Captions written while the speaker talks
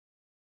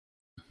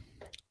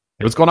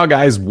What's going on,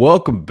 guys?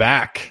 Welcome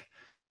back.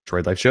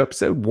 Droid Life Show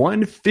episode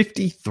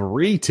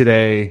 153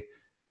 today.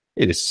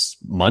 It is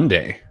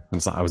Monday.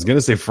 I was going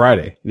to say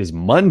Friday. It is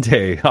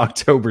Monday,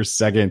 October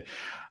 2nd.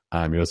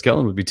 I'm your host,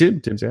 Kellen. Would be Tim.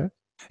 Tim's here.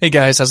 Hey,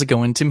 guys. How's it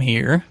going? Tim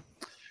here.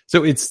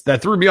 So that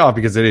threw me off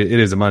because it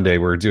is a Monday.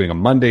 We're doing a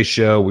Monday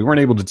show. We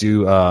weren't able to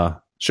do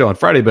a show on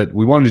Friday, but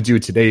we wanted to do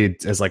it today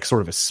as like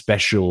sort of a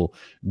special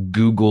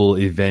Google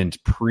event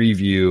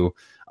preview,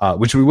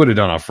 which we would have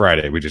done on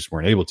Friday. We just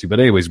weren't able to. But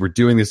anyways, we're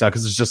doing this now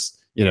because it's just,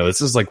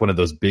 this is like one of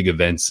those big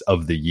events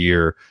of the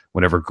year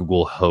whenever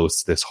Google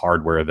hosts this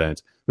hardware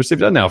event, which they've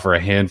done now for a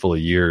handful of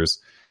years.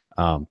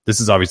 This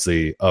is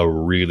obviously a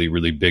really,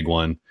 really big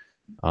one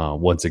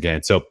once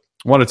again. So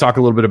I want to talk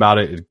a little bit about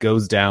it. It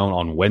goes down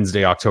on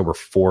Wednesday, October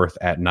 4th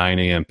at 9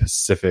 a.m.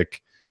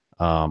 Pacific.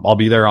 I'll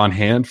be there on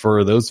hand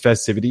for those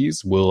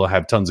festivities. We'll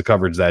have tons of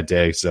coverage that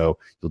day, so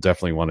you'll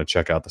definitely want to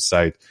check out the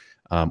site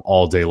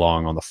all day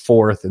long on the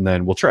 4th. And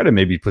then we'll try to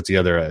maybe put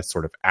together a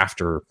sort of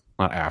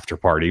not after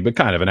party, but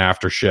kind of an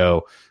after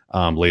show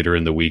later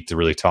in the week to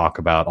really talk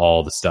about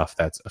all the stuff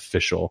that's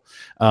official.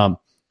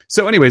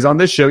 So anyways, on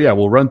this show,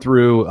 we'll run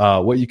through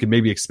what you can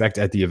maybe expect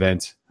at the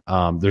event.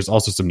 There's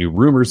also some new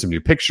rumors, some new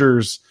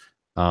pictures,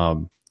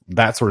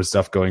 that sort of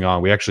stuff going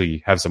on. We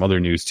actually have some other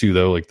news too,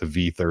 though, like the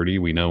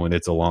V30. We know when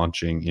it's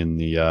launching in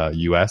the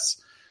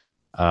US.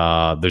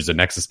 There's a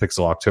Nexus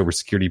Pixel October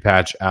security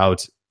patch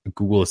out,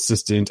 Google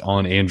Assistant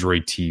on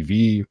Android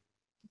TV.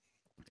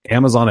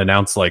 Amazon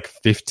announced like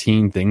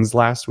 15 things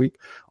last week,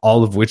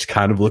 all of which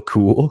kind of look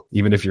cool,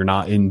 even if you're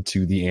not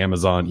into the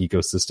Amazon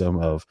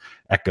ecosystem of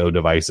Echo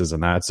devices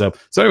and that. So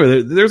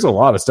anyway, there's a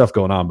lot of stuff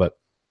going on, but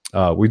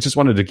we just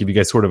wanted to give you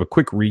guys sort of a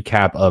quick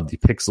recap of the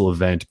Pixel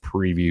event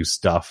preview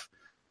stuff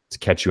to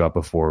catch you up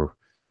before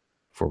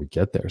we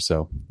get there.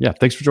 So yeah,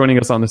 thanks for joining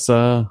us on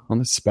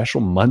this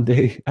special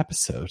Monday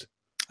episode.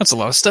 That's a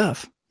lot of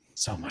stuff.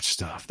 So much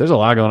stuff. There's a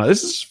lot going on.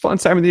 This is a fun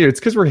time of the year. It's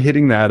because we're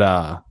hitting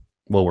that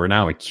we're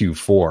now at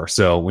Q4.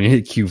 So when you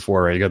hit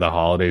Q4, right, you got the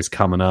holidays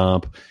coming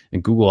up,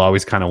 and Google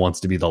always kind of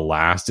wants to be the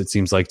last, it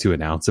seems like, to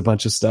announce a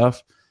bunch of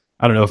stuff.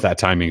 I don't know if that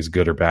timing is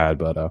good or bad,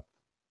 but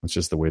it's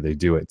just the way they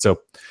do it.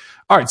 So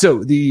all right,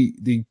 so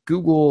the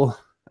Google,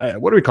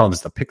 what are we calling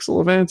this? The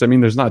Pixel event? I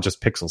mean, there's not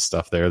just Pixel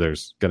stuff there.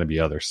 There's going to be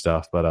other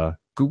stuff, but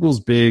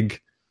Google's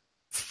big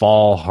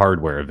fall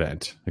hardware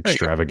event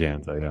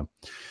extravaganza.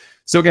 Yeah.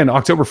 So again,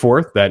 October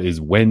 4th, that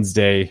is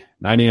Wednesday,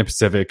 9 a.m.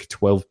 Pacific,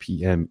 12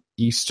 p.m.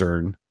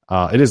 Eastern.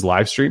 It is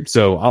live streamed,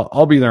 so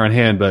I'll be there on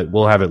hand, but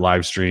we'll have it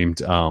live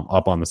streamed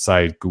up on the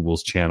site,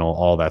 Google's channel,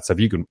 all that stuff.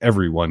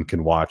 Everyone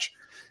can watch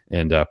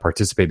and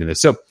participate in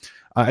this. So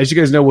as you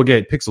guys know, we'll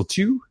get Pixel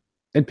 2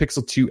 and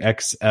Pixel 2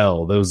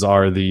 XL. Those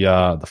are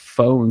the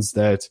phones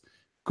that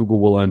Google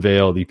will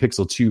unveil. The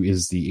Pixel 2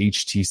 is the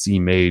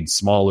HTC-made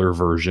smaller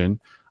version.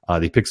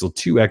 The Pixel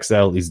 2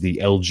 XL is the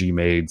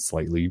LG-made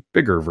slightly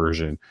bigger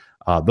version.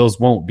 Those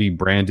won't be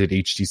branded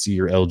HTC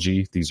or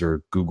LG. These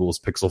are Google's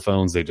Pixel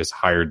phones. They just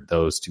hired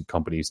those two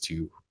companies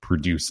to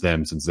produce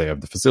them since they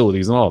have the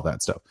facilities and all of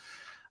that stuff.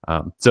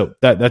 So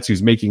that's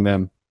who's making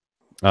them.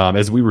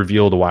 As we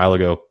revealed a while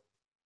ago,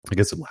 I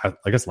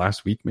guess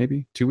last week,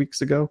 maybe 2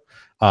 weeks ago,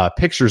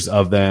 pictures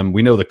of them.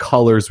 We know the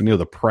colors. We know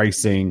the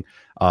pricing.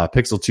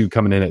 Pixel 2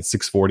 coming in at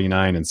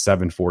 $649 and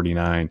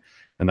 $749,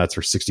 and that's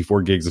for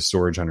 64 gigs of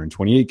storage,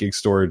 128 gig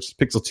storage.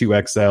 Pixel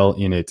 2 XL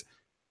in at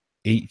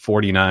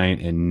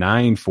 $849 and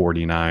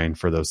 $949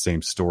 for those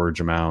same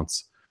storage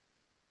amounts.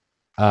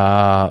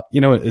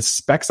 It's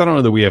specs. I don't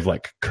know that we have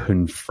like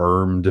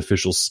confirmed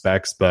official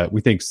specs, but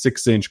we think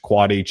 6-inch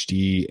Quad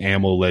HD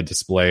AMOLED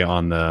display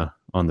on the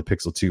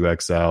Pixel 2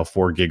 XL,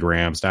 4 gig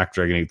RAM,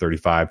 Snapdragon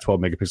 835, 12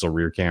 megapixel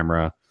rear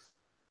camera.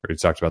 Already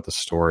talked about the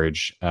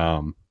storage.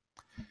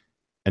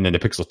 And then the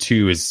Pixel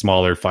 2 is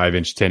smaller,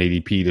 5-inch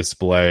 1080p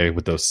display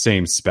with those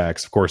same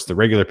specs. Of course, the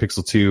regular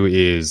Pixel 2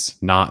 is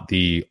not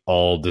the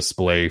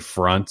all-display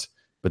front,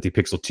 but the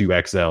Pixel 2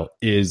 XL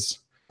is.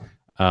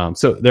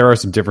 So there are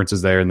some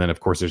differences there. And then, of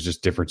course, there's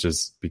just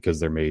differences because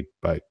they're made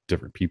by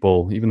different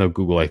people, even though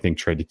Google, I think,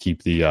 tried to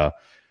keep the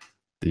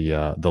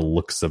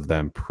looks of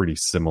them pretty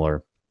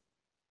similar.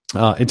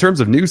 In terms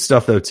of new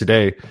stuff, though,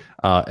 today,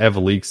 Ev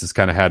Leaks has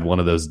kind of had one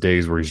of those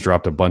days where he's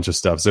dropped a bunch of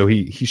stuff. So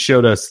he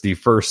showed us the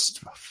first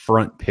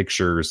front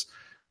pictures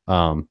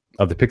of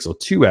the Pixel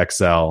 2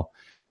 XL,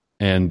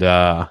 and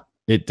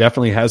it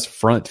definitely has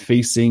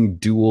front-facing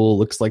dual,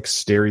 looks like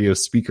stereo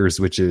speakers,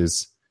 which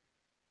is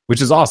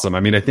awesome. I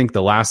mean, I think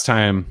the last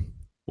time,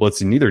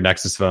 it's neither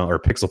Nexus phone or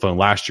Pixel phone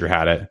last year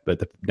had it, but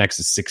the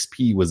Nexus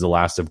 6P was the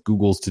last of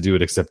Google's to do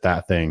it, except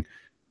that thing.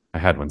 I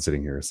had one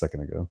sitting here a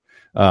second ago.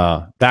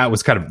 That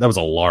was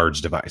a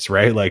large device,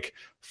 right? Like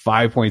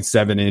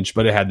 5.7 inch,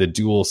 but it had the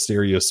dual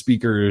stereo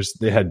speakers.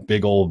 They had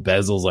big old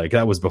bezels. Like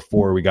that was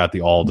before we got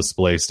the all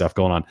display stuff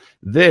going on.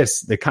 They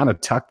kind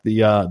of tucked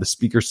the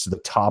speakers to the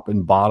top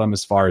and bottom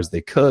as far as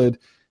they could.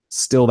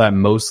 Still that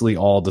mostly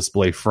all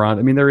display front.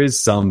 I mean, there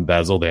is some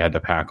bezel. They had to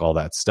pack all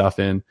that stuff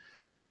in.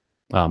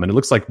 And it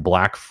looks like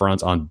black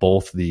front on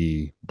both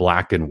the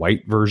black and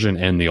white version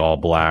and the all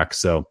black.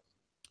 So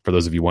For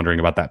those of you wondering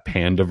about that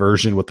Panda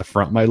version, what the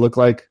front might look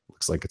like,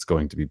 looks like it's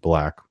going to be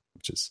black,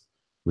 which is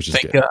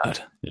Thank good.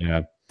 God.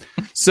 Yeah.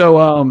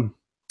 So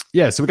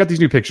so we got these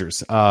new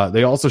pictures.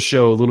 They also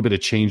show a little bit of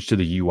change to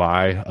the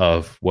UI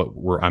of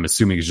I'm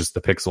assuming is just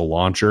the Pixel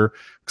launcher.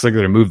 Looks like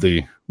they're going to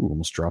move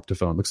almost dropped a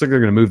phone. Looks like they're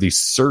going to move the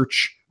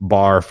search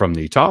bar from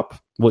the top.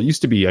 Well, it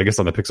used to be, I guess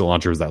on the Pixel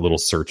launcher was that little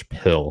search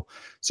pill.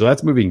 So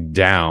that's moving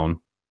down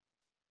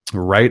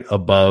right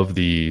above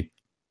the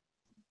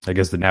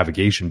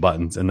navigation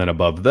buttons. And then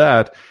above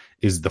that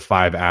is the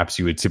 5 apps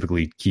you would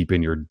typically keep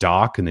in your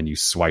dock. And then you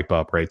swipe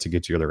up, right, to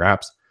get to your other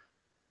apps.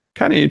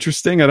 Kind of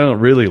interesting. I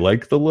don't really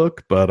like the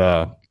look, but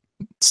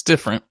it's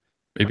different.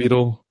 Maybe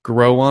it'll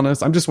grow on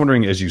us. I'm just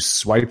wondering, as you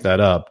swipe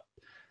that up,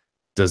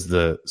 does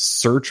the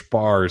search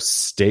bar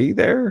stay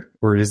there,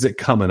 or is it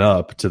coming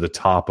up to the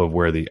top of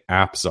where the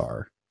apps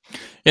are?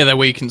 Yeah, that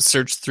way you can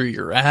search through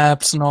your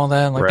apps and all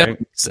that. Like, right?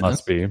 That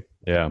must be.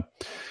 Yeah.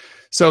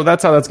 So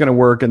that's how that's going to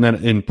work. And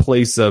then in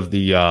place of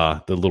the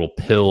little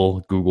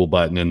pill Google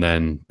button, and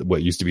then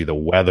what used to be the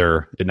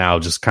weather, it now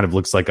just kind of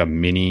looks like a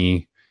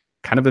mini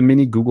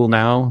Google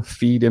Now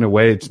feed in a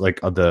way. It's like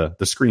the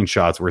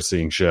screenshots we're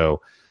seeing show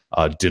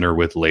dinner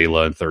with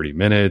Layla in 30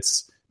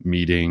 minutes,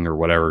 meeting or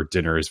whatever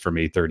dinner is from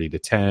 8:30 to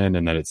 10,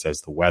 and then it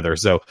says the weather.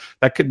 So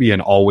that could be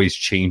an always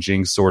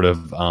changing sort of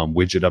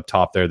widget up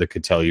top there that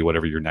could tell you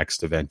whatever your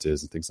next event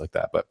is and things like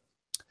that. But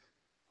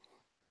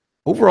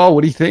overall,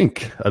 what do you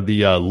think of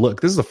the look?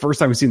 This is the first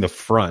time we've seen the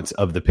front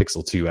of the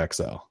Pixel 2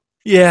 XL.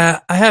 Yeah,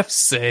 I have to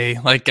say,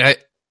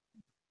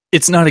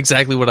 it's not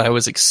exactly what I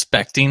was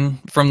expecting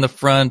from the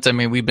front. I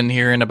mean, we've been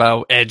hearing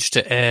about edge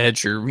to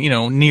edge or,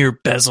 near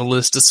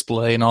bezel-less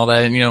display and all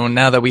that. And,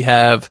 now that we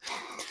have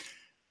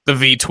the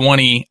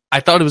V20,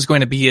 I thought it was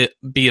going to be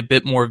a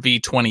bit more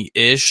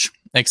V20-ish,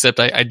 except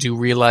I do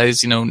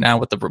realize, now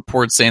with the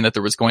reports saying that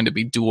there was going to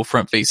be dual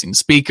front-facing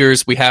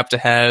speakers, we have to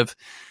have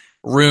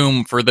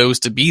room for those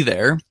to be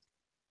there.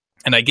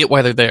 And I get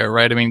why they're there,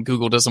 right? I mean,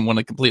 Google doesn't want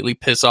to completely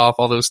piss off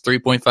all those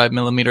 3.5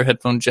 millimeter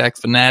headphone jack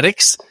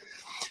fanatics.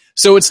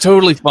 So it's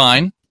totally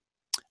fine.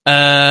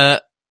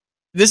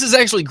 This is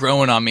actually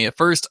growing on me. At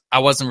first, I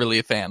wasn't really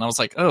a fan. I was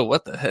like, oh,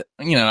 what the heck?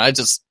 I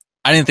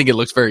didn't think it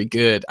looked very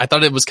good. I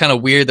thought it was kind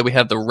of weird that we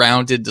have the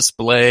rounded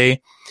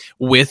display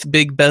with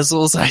big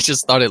bezels. I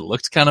just thought it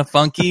looked kind of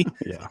funky.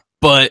 Yeah.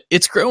 But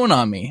it's growing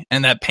on me.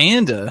 And that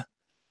Panda,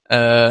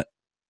 it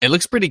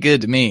looks pretty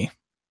good to me.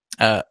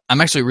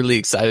 I'm actually really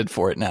excited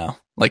for it now.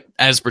 Like,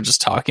 as we're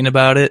just talking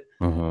about it,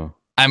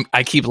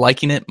 I keep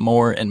liking it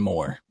more and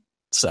more.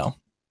 So...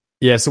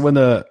 yeah, so when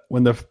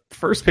the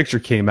first picture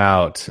came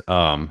out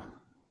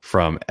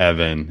from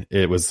Evan,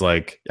 it was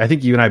like, I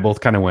think you and I both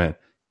kind of went,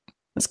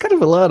 that's kind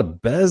of a lot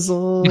of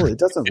bezel. It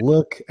doesn't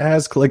look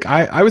as like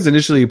I was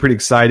initially pretty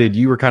excited.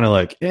 You were kind of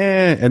like,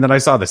 and then I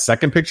saw the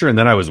second picture, and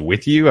then I was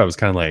with you. I was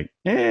kind of like,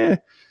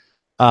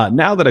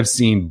 Now that I've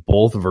seen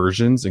both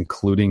versions,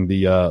 including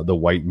the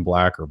white and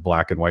black or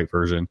black and white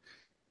version,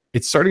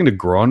 it's starting to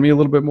grow on me a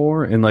little bit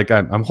more. And like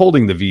I'm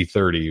holding the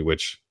V30,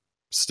 which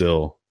this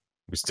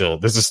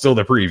is still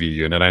the preview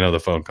unit. I know the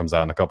phone comes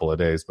out in a couple of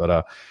days,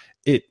 but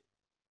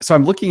so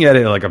I'm looking at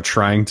it like I'm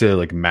trying to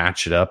like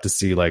match it up to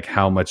see like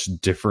how much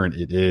different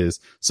it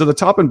is. So the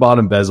top and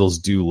bottom bezels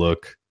do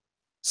look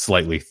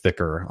slightly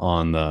thicker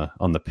on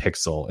the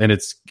Pixel, and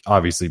it's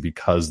obviously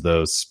because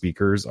those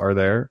speakers are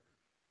there.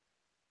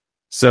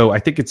 So I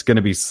think it's going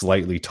to be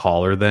slightly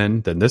taller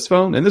than this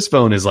phone, and this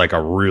phone is like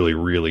a really,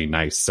 really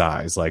nice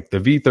size. Like the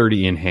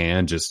V30 in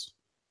hand, just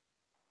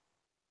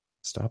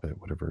stop it,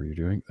 whatever you're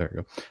doing. There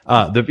you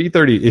go. The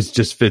V30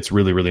 just fits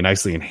really, really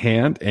nicely in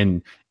hand,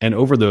 and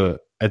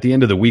at the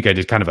end of the week, I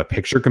did kind of a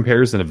picture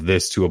comparison of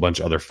this to a bunch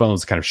of other phones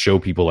to kind of show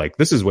people like,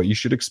 this is what you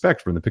should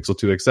expect from the Pixel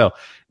 2 XL.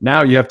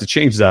 Now you have to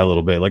change that a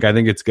little bit. Like, I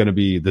think it's going to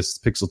be, this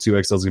Pixel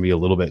 2 XL is going to be a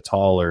little bit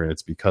taller, and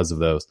it's because of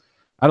those.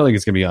 I don't think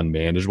it's going to be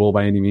unmanageable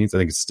by any means. I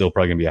think it's still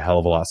probably going to be a hell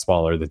of a lot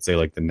smaller than, say,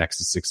 like the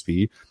Nexus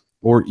 6P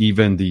or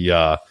even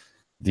the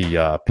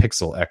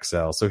Pixel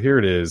XL. So here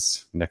it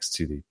is next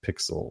to the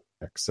Pixel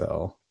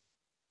XL.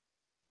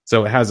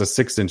 So it has a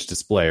 6-inch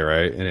display,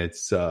 right? And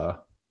it's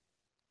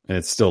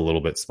still a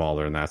little bit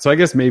smaller than that. So I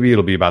guess maybe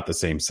it'll be about the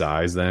same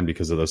size then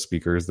because of those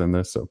speakers than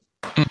this. So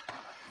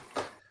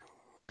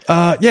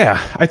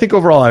I think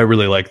overall I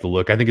really like the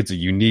look. I think it's a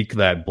unique,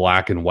 that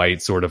black and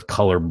white sort of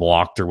color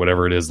blocked or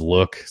whatever it is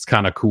look. It's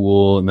kind of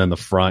cool. And then the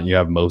front, you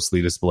have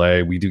mostly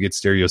display. We do get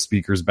stereo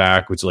speakers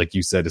back, which, like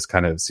you said, is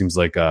kind of seems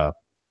like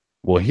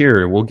well,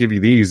 here, we'll give you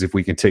these if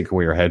we can take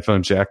away your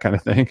headphone jack kind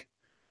of thing.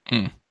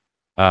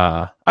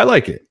 I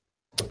like it.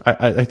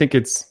 I think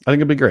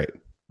it'll be great.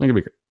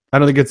 I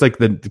don't think it's like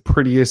the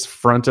prettiest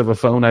front of a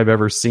phone I've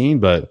ever seen,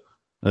 but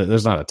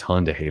there's not a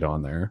ton to hate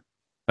on there.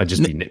 I'd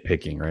just be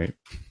nitpicking, right?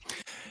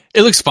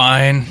 It looks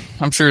fine.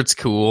 I'm sure it's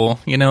cool.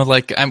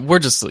 We're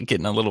just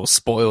getting a little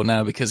spoiled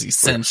now because he's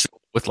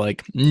essential with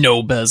like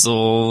no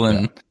bezel,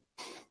 and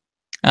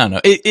I don't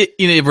know.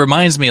 It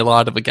reminds me a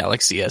lot of a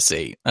Galaxy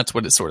S8. That's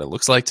what it sort of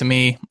looks like to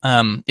me.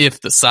 If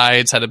the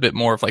sides had a bit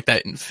more of like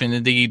that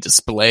infinity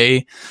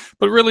display,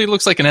 but really it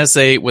looks like an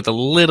S8 with a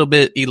little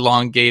bit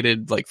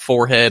elongated like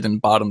forehead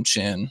and bottom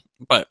chin.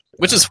 But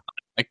which is fine.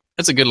 Like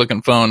it's a good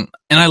looking phone,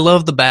 and I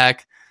love the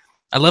back.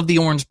 I love the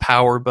orange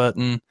power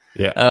button.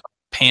 Yeah,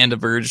 Panda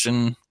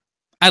version.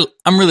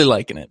 I'm really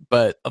liking it,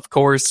 but of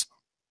course,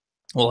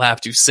 we'll have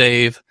to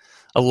save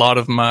a lot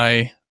of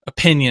my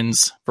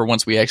opinions for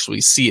once we actually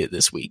see it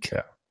this week.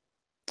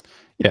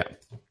 Yeah.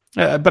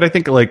 But I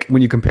think like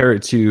when you compare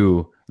it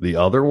to the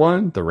other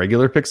one, the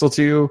regular Pixel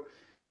 2,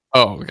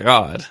 oh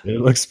god,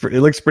 it looks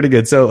pretty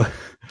good. So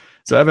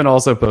Evan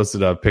also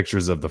posted up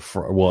pictures of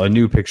a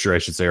new picture, I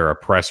should say, or a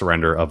press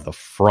render of the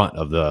front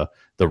of the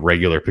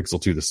regular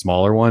Pixel 2, the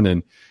smaller one.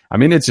 And I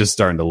mean, it's just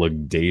starting to look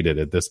dated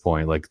at this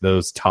point. Like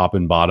those top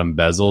and bottom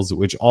bezels,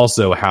 which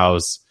also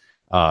house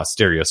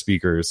stereo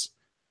speakers,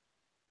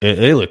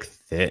 they look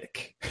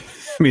thick.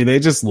 I mean, they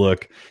just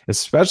look,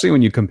 especially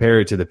when you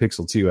compare it to the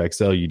Pixel 2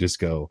 XL, you just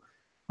go,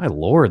 my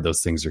Lord,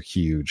 those things are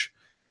huge.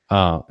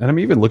 And I'm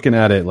even looking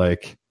at it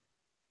like,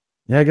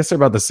 yeah, I guess they're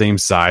about the same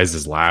size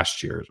as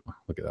last year's.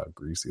 Look at how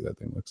greasy that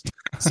thing looks.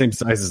 Same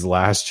size as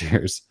last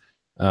year's.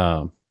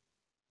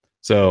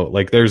 So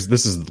like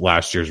this is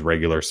last year's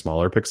regular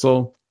smaller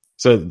Pixel.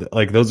 So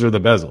like those are the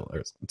bezel.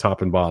 There's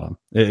top and bottom.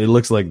 It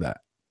looks like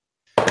that.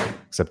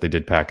 Except they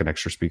did pack an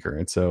extra speaker.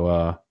 And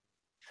so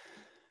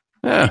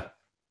yeah.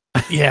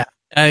 Yeah.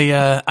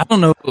 I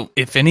don't know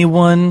if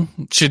anyone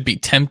should be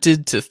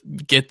tempted to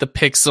get the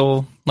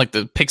Pixel, like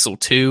the Pixel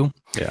 2.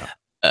 Yeah.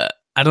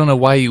 I don't know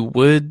why you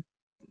would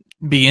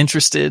be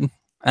interested.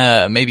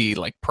 Maybe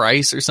like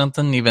price or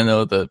something, even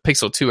though the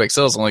Pixel 2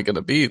 XL is only going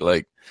to be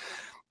like,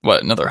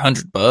 what, another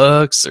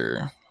 $100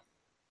 or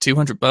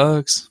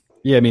 $200?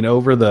 Yeah, I mean,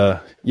 over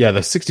the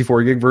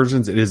 64 gig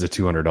versions, it is a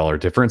 $200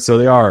 difference. So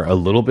they are a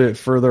little bit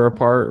further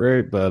apart,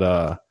 right?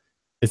 But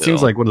it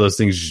seems like one of those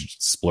things you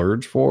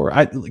splurge for.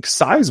 Like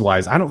size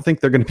wise, I don't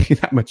think they're going to be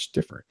that much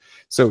different.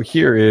 So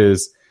here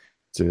is,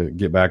 to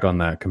get back on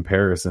that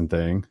comparison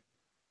thing.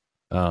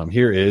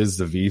 Here is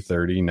the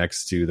V30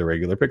 next to the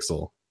regular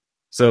Pixel.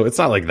 So it's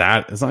not like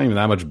that. It's not even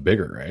that much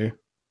bigger, right?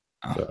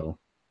 Oh. So,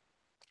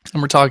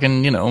 and we're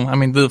talking, I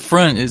mean, the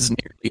front is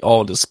nearly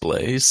all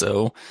display.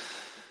 So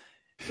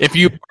if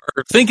you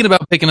are thinking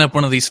about picking up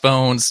one of these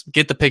phones,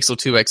 get the Pixel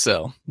 2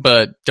 XL,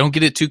 but don't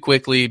get it too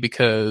quickly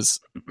because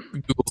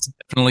Google's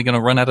definitely going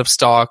to run out of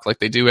stock like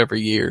they do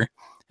every year.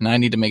 And I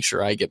need to make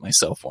sure I get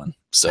myself one.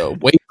 So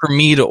wait for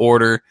me to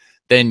order,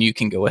 then you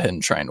can go ahead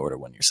and try and order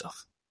one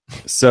yourself.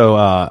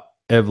 So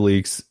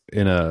EvLeaks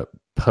in a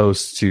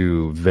post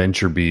to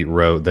VentureBeat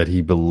wrote that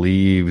he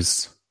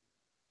believes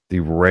the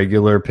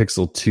regular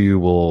Pixel 2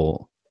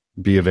 will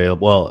be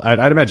available. Well,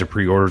 I'd imagine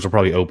pre-orders will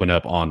probably open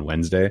up on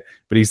Wednesday,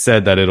 but he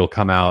said that it'll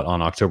come out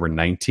on October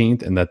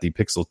 19th and that the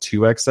Pixel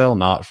 2 XL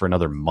not for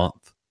another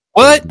month.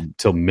 What?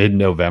 Till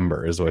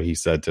mid-November is what he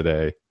said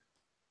today.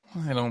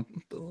 I don't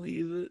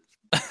believe it.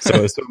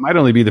 so it might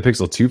only be the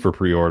Pixel 2 for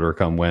pre-order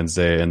come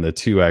Wednesday, and the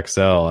 2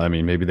 XL, I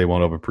mean, maybe they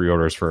won't open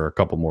pre-orders for a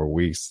couple more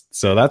weeks.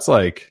 So that's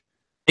like...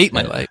 Ate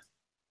my life.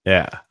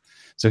 Yeah.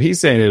 So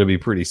he's saying it'll be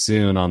pretty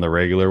soon on the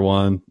regular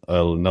one,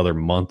 another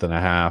month and a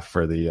half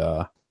for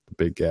the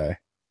big guy,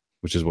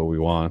 which is what we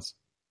want.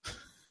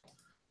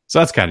 So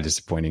that's kind of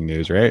disappointing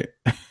news, right?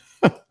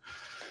 That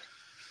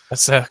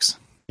sucks.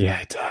 Yeah,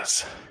 it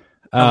does.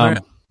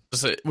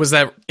 Was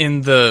that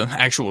in the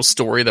actual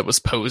story that was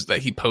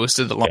he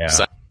posted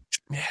alongside?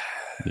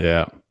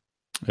 Yeah,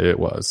 it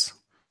was.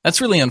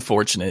 That's really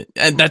unfortunate.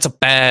 That's a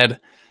bad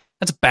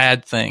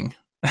thing.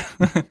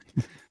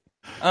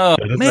 Oh,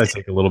 yeah, doesn't that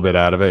take a little bit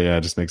out of it? Yeah,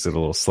 it just makes it a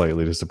little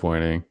slightly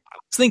disappointing. I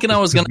was thinking I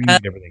was going to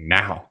have everything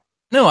now.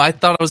 No, I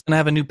thought I was going to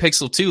have a new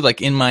Pixel 2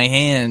 like in my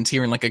hand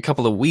here in like a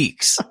couple of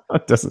weeks.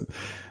 It doesn't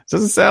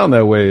sound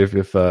that way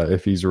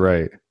if he's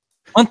right.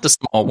 I want the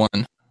small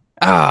one.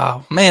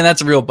 Oh, man,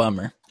 that's a real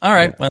bummer. All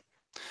right. Yeah.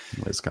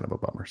 Well, it's kind of a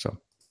bummer. So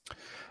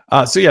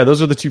yeah,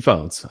 those are the two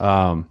phones.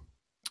 We'll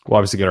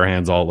obviously get our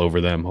hands all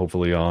over them,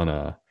 hopefully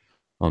on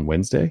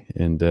Wednesday.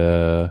 And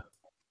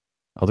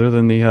other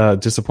than the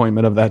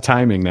disappointment of that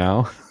timing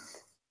now,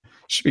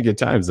 should be good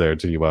times there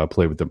to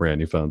play with the brand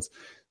new phones.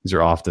 These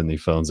are often the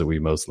phones that we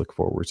most look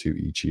forward to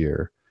each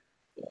year.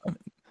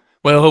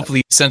 Well,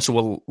 hopefully Essential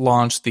will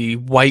launch the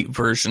white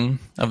version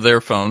of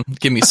their phone.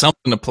 Give me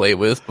something to play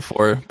with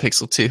before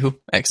Pixel 2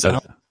 XL.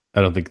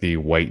 I don't think the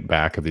white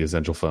back of the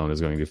Essential phone is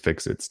going to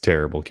fix its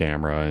terrible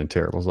camera and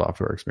terrible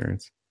software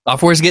experience.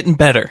 Software is getting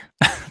better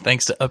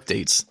thanks to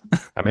updates.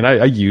 I mean,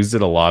 I used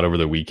it a lot over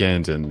the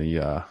weekend, and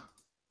the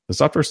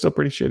software is still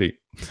pretty shitty.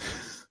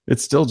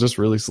 It's still just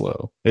really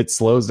slow. It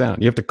slows down.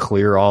 You have to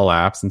clear all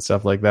apps and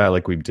stuff like that,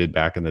 like we did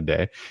back in the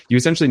day. You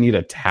essentially need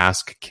a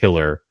task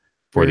killer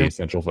for the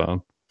Essential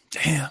phone.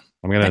 Damn.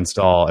 I'm going to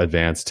install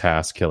Advanced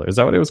Task Killer. Is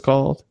that what it was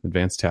called?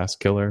 Advanced Task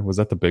Killer? Was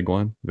that the big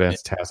one?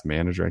 Advanced Task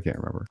Manager? I can't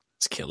remember.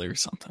 It's killer or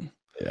something.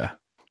 Yeah.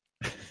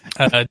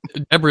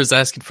 Deborah's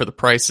asking for the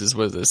prices.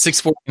 Was it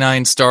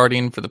 $649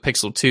 starting for the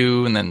Pixel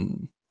 2 and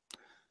then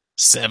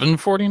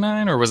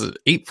 $749 or was it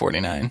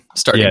 $849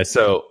 starting? Yeah,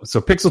 so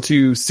Pixel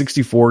 2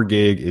 64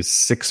 gig is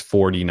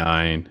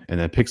 $649, and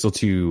then Pixel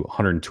 2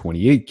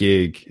 128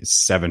 gig is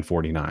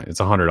 $749. It's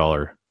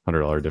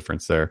 $100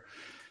 difference there.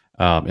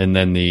 And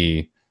then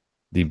the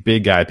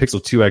big guy,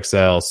 Pixel 2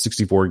 XL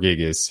 64 gig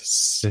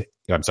is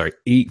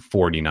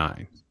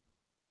 $849,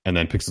 and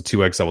then Pixel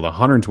 2 XL with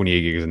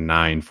 128 gig is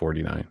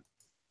 $949.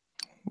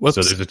 Whoops.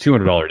 So there's a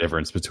 $200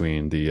 difference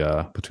between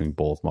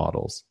both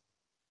models.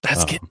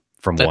 That's good.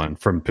 From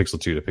Pixel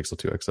 2 to Pixel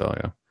 2 XL.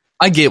 Yeah,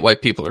 I get why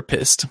people are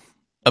pissed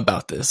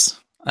about this.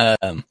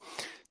 That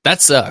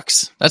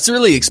sucks. That's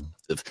really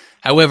expensive.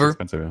 However,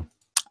 expensive, yeah.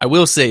 I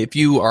will say if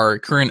you are a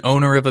current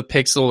owner of a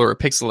Pixel or a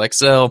Pixel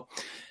XL,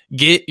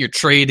 get your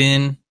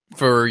trade-in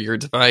for your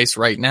device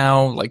right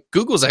now. Like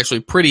Google's actually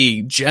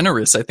pretty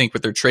generous, I think,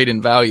 with their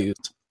trade-in values.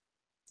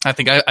 I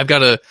think I've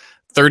got a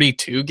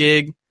 32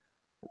 gig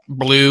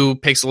blue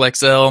Pixel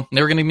XL.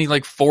 They were going to be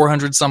like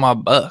 400 some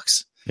odd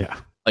bucks. Yeah,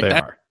 like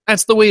that.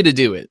 That's the way to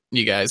do it.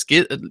 You guys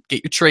get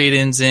your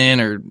trade-ins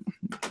in, or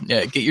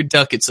get your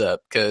ducats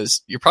up,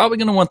 because you're probably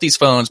going to want these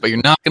phones, but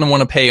you're not going to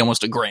want to pay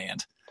almost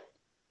 $1,000.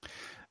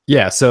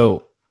 Yeah,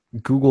 so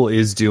Google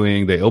is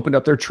they opened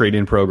up their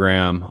trade-in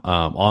program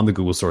on the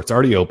Google Store. It's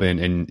already open,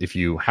 and if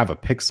you have a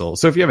Pixel,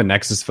 so if you have a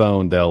Nexus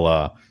phone,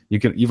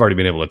 you've already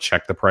been able to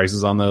check the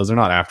prices on those. They're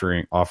not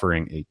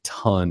offering a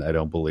ton, I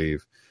don't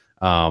believe.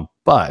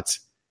 But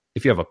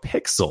if you have a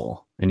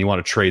Pixel and you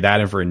want to trade that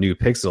in for a new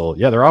Pixel,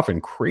 yeah, they're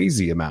offering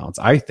crazy amounts.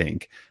 I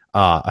think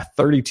a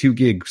 32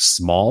 gig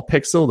small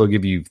Pixel, they'll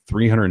give you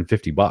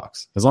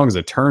 $350 as long as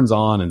it turns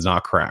on and is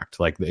not cracked.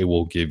 Like they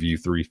will give you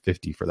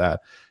 $350 for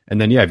that. And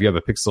then if you have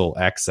a Pixel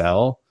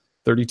XL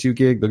 32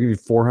 gig, they'll give you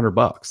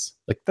 $400.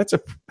 Like that's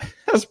a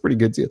pretty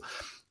good deal.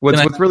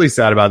 What's really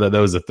sad about that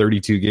though is the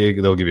 32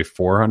 gig they'll give you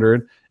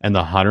 $400, and the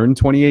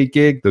 128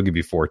 gig they'll give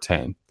you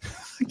 $410.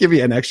 Give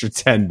you an extra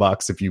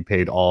 $10 if you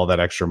paid all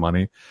that extra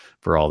money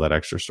for all that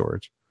extra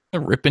storage.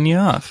 They're ripping you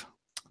off.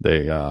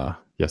 They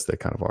yes, they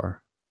kind of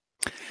are.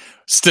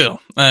 Still,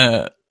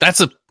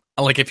 that's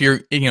if you're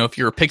a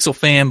Pixel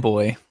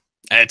fanboy,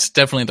 it's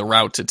definitely the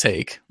route to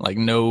take. Like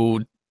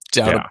no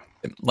doubt. Yeah.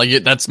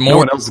 Like that's more. No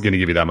one else is going to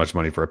give you that much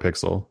money for a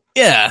Pixel.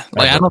 Yeah,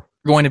 like I don't know if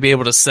you're going to be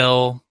able to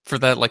sell for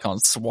that like on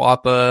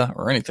Swappa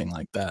or anything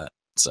like that.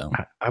 So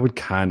I would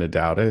kind of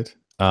doubt it.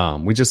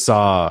 We just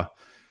saw,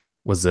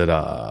 was it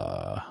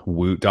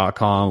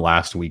Woot.com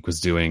last week was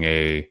doing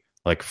a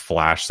like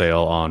flash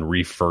sale on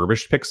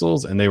refurbished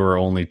Pixels, and they were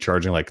only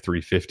charging like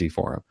 $350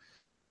 for them.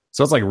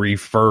 So it's like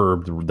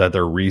refurbed that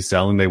they're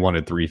reselling. They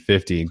wanted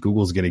 $350, and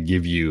Google's going to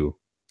give you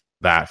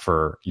that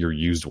for your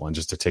used one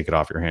just to take it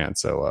off your hand.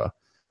 So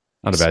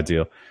not a bad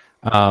deal.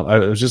 I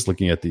was just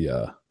looking at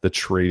the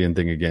trade-in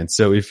thing again.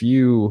 So if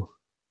you,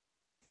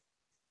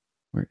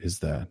 where is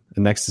that?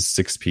 The Nexus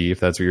 6P, if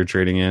that's what you're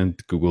trading in,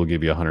 Google will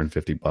give you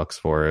 $150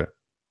 for it.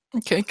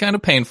 Okay, kind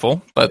of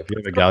painful, but if you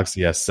have a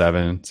Galaxy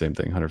S7, same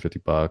thing,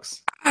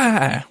 $150.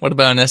 What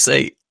about an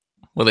S8?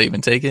 Will they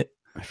even take it?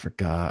 I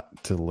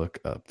forgot to look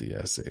up the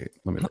S8.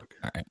 Let me look.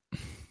 All right.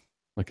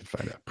 I can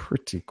find out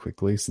pretty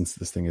quickly since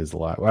this thing is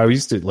live. Well, you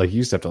used to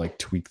have to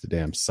tweak the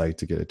damn site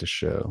to get it to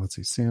show. Let's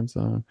see,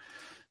 Samsung.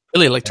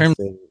 Really, like term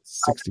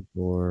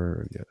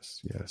 64.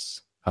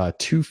 Yes.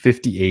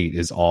 258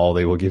 is all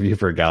they will give you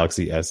for a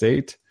Galaxy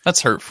S8.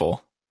 That's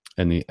hurtful.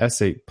 And the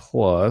S8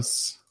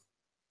 Plus,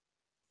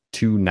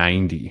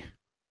 $290.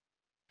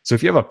 So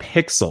if you have a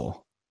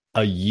Pixel,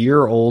 a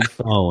year-old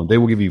phone, they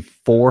will give you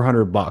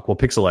 $400. Well,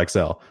 Pixel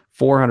XL,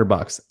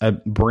 $400. A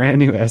brand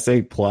new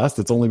S8 Plus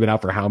that's only been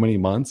out for how many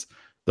months?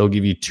 They'll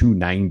give you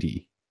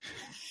 $290.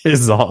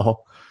 Is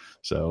all.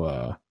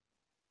 So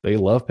they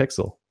love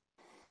Pixel.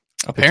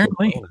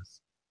 Apparently,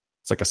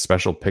 it's like a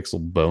special Pixel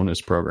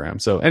bonus program.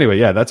 So anyway,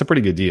 yeah, that's a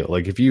pretty good deal.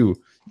 Like if you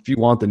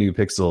want the new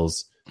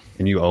Pixels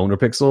and you own a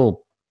Pixel,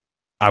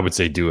 I would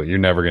say do it. You're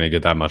never going to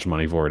get that much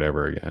money for it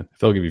ever again. If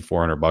they'll give you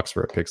 $400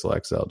 for a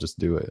Pixel XL, just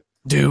do it.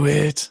 Do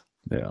it.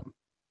 Yeah.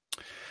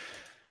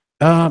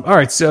 All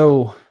right.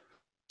 So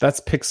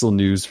that's Pixel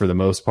news for the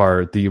most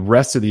part. The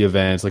rest of the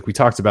events, like we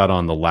talked about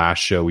on the last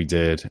show we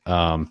did,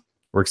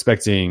 we're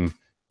expecting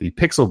the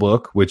Pixel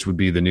Book, which would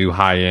be the new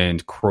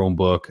high-end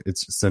Chromebook.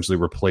 It's essentially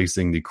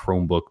replacing the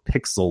Chromebook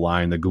Pixel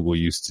line that Google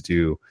used to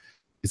do.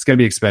 It's going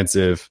to be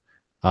expensive.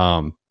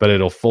 But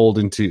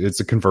it's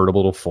a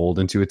convertible. It'll fold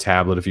into a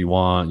tablet if you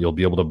want. You'll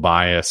be able to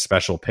buy a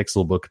special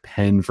Pixel Book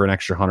pen for an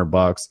extra $100.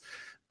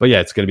 But yeah,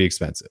 it's going to be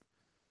expensive.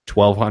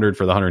 $1,200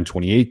 for the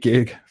 128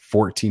 gig,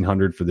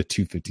 $1,400 for the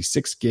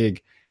 256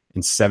 gig,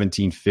 and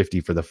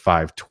 $1,750 for the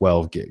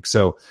 512 gig.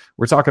 So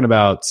we're talking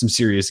about some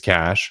serious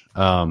cash.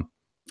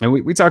 And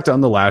we talked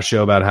on the last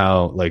show about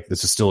how like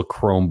this is still a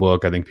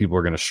Chromebook. I think people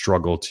are going to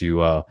struggle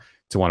to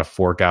want to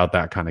fork out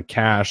that kind of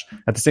cash.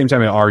 At the same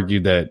time, I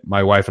argued that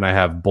my wife and I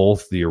have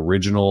both the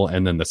original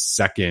and then the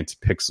second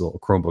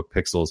Chromebook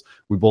Pixels.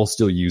 We both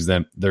still use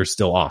them. They're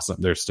still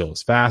awesome. They're still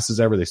as fast as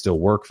ever. They still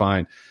work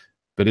fine.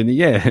 But in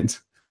the end,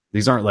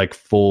 these aren't like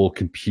full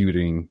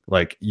computing.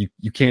 Like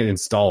you can't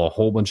install a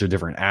whole bunch of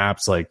different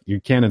apps. Like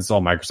you can't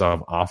install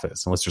Microsoft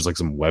Office unless there's like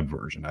some web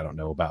version I don't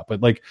know about.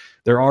 But like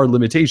there are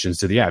limitations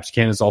to the apps. You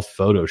can't install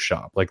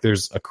Photoshop. Like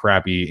there's a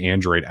crappy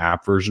Android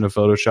app version of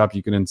Photoshop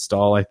you can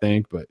install, I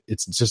think, but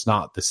it's just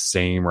not the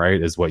same,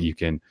 right, as what you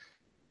can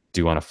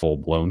do on a full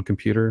blown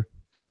computer.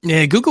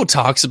 Yeah, Google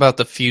talks about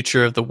the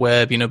future of the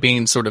web,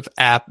 being sort of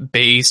app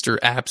based or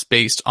apps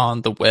based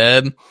on the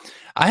web.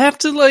 I have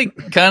to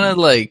kind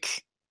of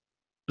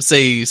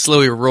say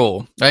slow your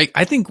roll. Right?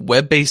 I think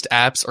web based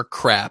apps are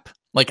crap,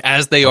 like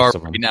as they are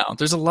right now.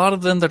 There's a lot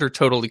of them that are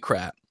totally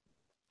crap.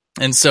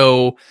 And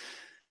so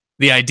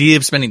the idea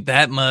of spending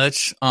that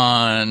much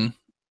on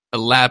a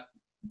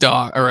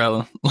laptop or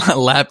a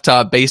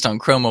laptop based on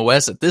Chrome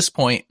OS at this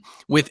point,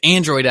 with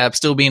Android apps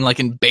still being like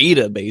in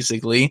beta,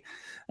 basically,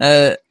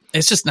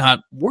 it's just not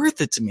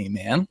worth it to me,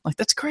 man. Like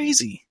that's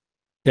crazy.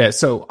 Yeah,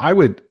 so I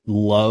would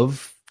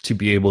love to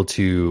be able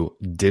to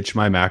ditch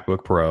my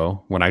MacBook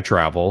Pro when I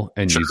travel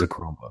and use a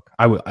Chromebook.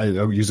 I would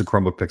use a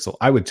Chromebook Pixel.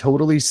 I would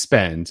totally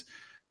spend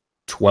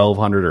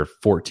 $1,200 or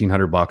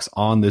 $1,400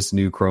 on this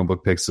new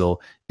Chromebook Pixel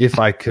if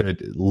I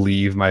could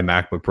leave my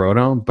MacBook Pro at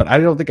home. But I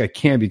don't think I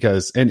can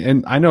because,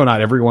 and I know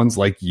not everyone's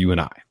like you and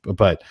I,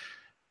 but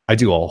I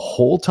do a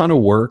whole ton of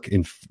work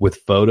with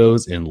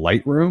photos in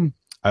Lightroom.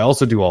 I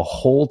also do a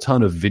whole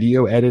ton of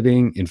video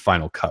editing in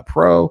Final Cut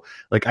Pro.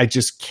 Like I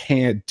just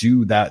can't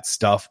do that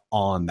stuff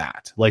on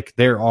that. Like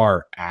there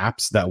are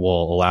apps that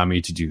will allow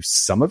me to do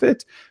some of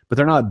it, but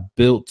they're not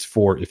built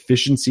for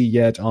efficiency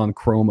yet on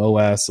Chrome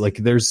OS. Like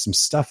there's some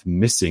stuff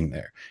missing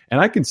there.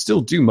 And I can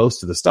still do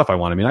most of the stuff I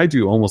want. I mean, I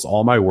do almost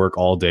all my work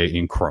all day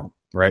in Chrome,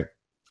 right?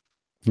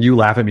 You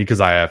laugh at me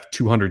because I have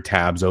 200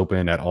 tabs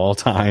open at all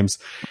times.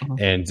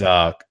 And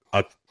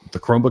the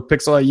Chromebook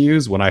Pixel I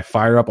use, when I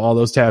fire up all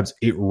those tabs,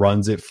 it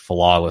runs it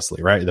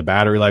flawlessly, right? The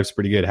battery life's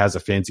pretty good. It has a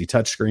fancy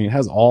touchscreen. It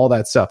has all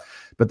that stuff.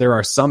 But there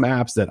are some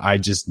apps that I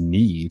just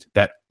need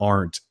that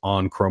aren't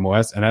on Chrome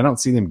OS, and I don't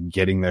see them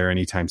getting there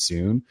anytime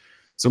soon.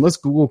 So unless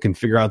Google can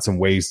figure out some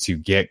ways to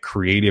get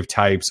creative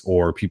types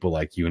or people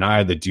like you and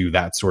I that do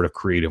that sort of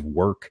creative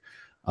work,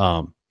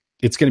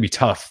 it's going to be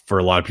tough for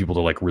a lot of people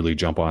to like really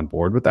jump on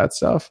board with that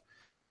stuff.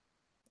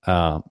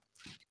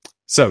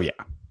 So yeah,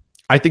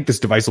 I think this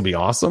device will be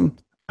awesome.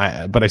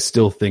 But I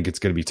still think it's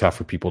going to be tough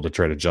for people to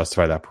try to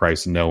justify that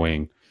price,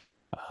 knowing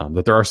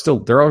that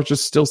there are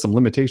just still some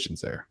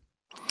limitations there.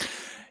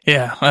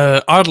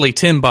 Yeah. Oddly,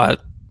 Timbot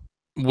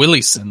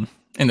Willison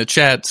in the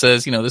chat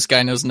says, this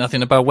guy knows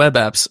nothing about web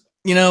apps.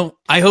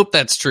 I hope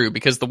that's true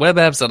because the web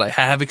apps that I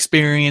have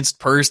experienced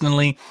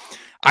personally,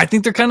 I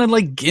think they're kind of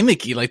like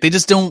gimmicky. Like they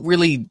just don't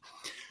really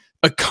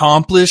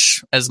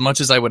accomplish as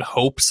much as I would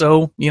hope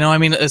so. I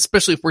mean,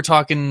 especially if we're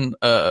talking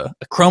a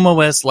Chrome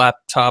OS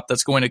laptop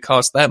that's going to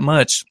cost that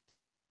much.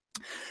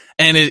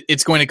 And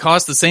it's going to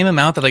cost the same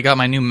amount that I got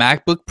my new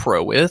MacBook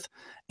Pro with.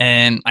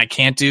 And I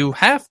can't do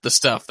half the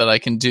stuff that I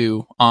can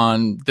do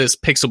on this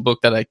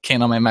Pixelbook that I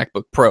can on my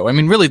MacBook Pro. I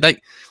mean, really,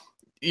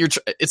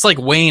 it's like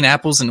weighing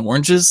apples and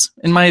oranges,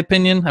 in my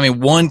opinion. I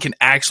mean, one can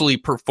actually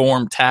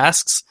perform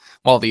tasks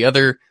while the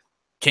other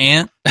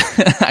can't.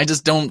 I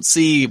just don't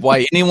see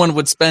why anyone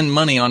would spend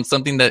money on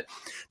something that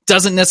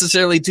doesn't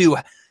necessarily do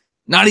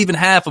not even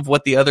half of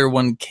what the other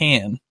one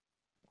can.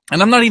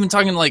 And I'm not even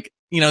talking like,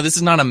 this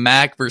is not a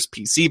Mac versus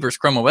PC versus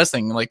Chrome OS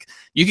thing. Like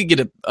you could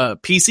get a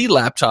PC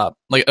laptop,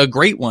 like a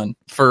great one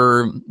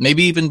for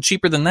maybe even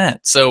cheaper than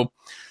that. So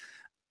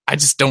I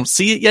just don't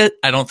see it yet.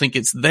 I don't think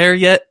it's there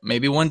yet.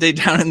 Maybe one day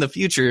down in the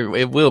future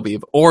it will be.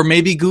 Or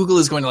maybe Google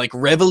is going to like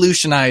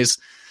revolutionize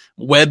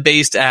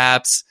web-based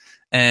apps.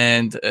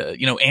 And,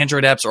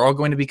 Android apps are all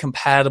going to be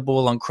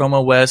compatible on Chrome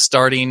OS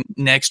starting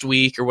next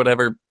week or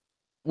whatever.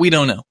 We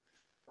don't know.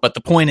 But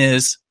the point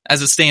is,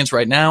 as it stands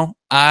right now,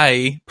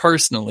 I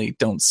personally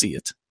don't see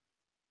it.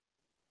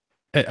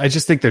 I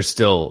just think there's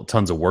still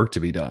tons of work to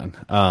be done.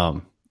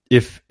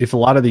 If a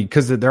lot of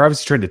because they're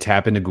obviously trying to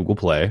tap into Google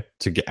Play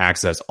to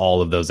access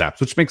all of those apps,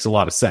 which makes a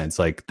lot of sense.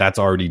 Like that's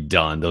already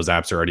done. Those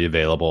apps are already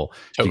available.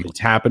 Totally. You can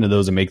tap into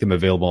those and make them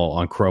available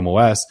on Chrome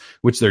OS,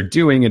 which they're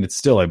doing. And it's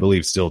still, I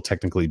believe, still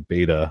technically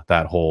beta,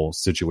 that whole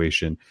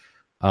situation.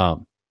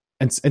 And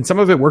some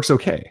of it works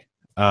okay.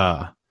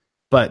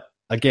 But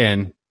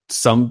again,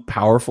 some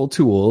powerful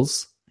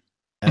tools.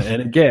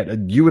 And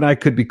again, you and I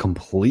could be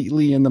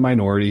completely in the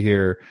minority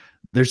here.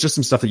 There's just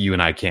some stuff that you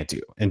and I can't do.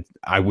 And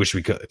I wish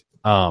we could.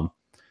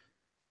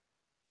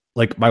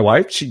 Like my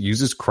wife, she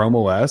uses Chrome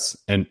OS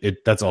and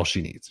that's all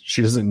she needs.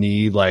 She doesn't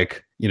need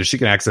she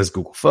can access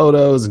Google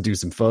Photos and do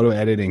some photo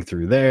editing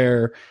through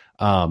there.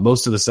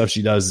 Most of the stuff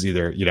she does is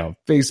either,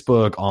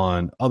 Facebook,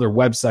 on other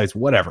websites,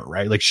 whatever,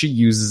 right? Like she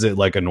uses it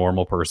like a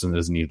normal person that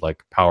doesn't need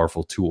like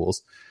powerful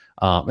tools.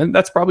 And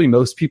that's probably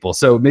most people.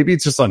 So maybe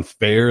it's just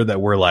unfair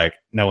that we're like,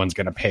 no one's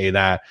going to pay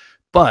that.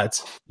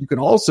 But you can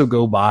also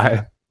go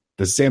buy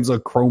the Samsung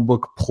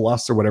Chromebook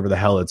Plus or whatever the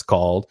hell it's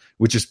called,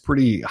 which is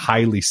pretty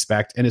highly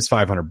spec'd and it's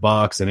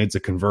 $500 and it's a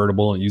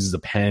convertible and uses a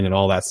pen and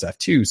all that stuff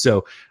too.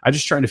 So I'm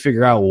just trying to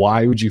figure out,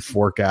 why would you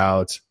fork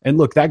out? And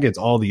look, that gets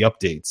all the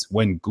updates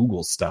when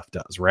Google stuff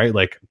does, right?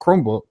 Like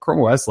Chrome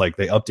OS, like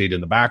they update in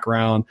the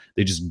background,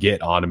 they just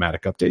get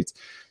automatic updates.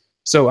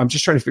 So I'm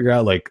just trying to figure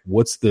out, like,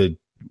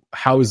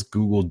 how is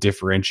Google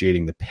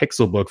differentiating the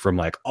Pixelbook from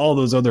like all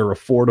those other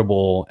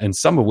affordable, and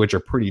some of which are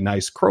pretty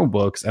nice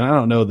Chromebooks? And I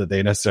don't know that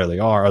they necessarily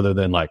are, other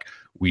than like,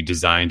 we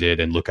designed it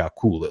and look how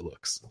cool it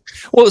looks.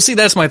 Well, see,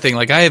 that's my thing.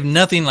 Like, I have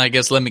nothing, I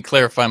guess, let me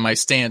clarify my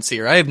stance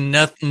here. I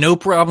have no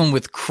problem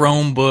with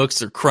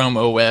Chromebooks or Chrome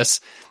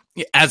OS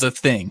as a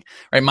thing,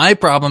 right? My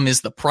problem is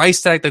the price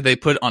tag that they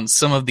put on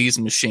some of these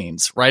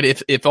machines,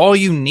 right? If all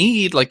you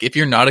need, like, if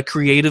you're not a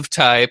creative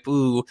type,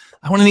 I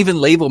wouldn't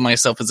even label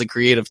myself as a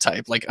creative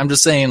type. Like, I'm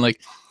just saying,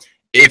 like,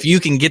 if you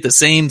can get the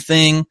same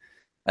thing,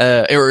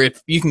 or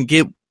if you can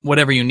get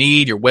whatever you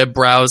need, your web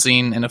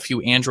browsing and a few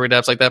Android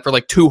apps like that for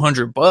like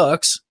 $200,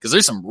 because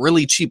there's some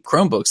really cheap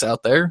Chromebooks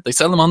out there. They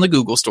sell them on the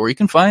Google store. You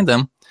can find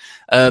them.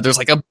 There's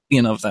like a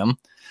billion of them.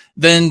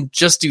 Then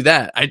just do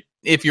that.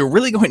 If you're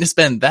really going to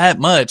spend that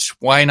much,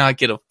 why not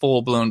get a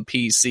full-blown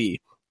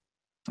PC?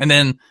 And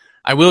then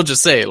I will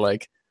just say,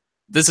 like,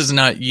 this is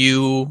not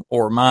you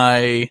or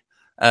my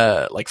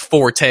like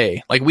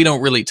forte. Like, we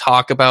don't really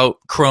talk about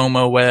Chrome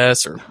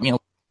OS or,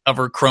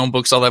 other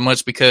Chromebooks all that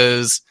much,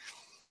 because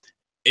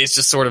it's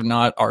just sort of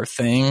not our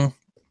thing.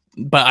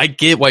 But I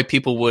get why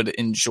people would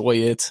enjoy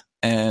it,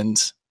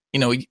 and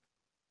I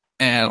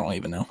don't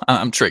even know.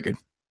 I'm triggered.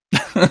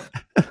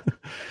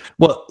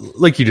 Well,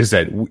 like you just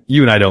said,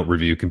 you and I don't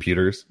review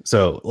computers.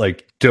 So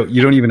like,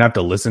 you don't even have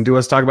to listen to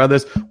us talk about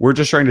this. We're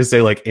just trying to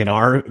say, like, in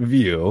our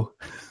view,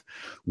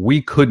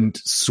 we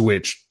couldn't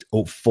switch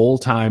full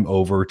time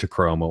over to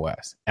Chrome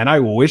OS. And I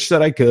wish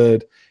that I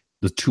could.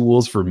 The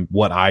tools for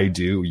what I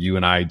do, you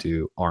and I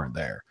do, aren't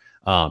there.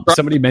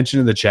 Somebody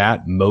mentioned in the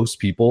chat, most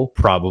people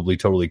probably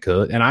totally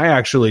could. And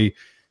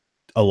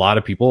a lot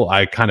of people,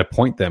 I kind of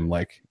point them,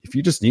 like, if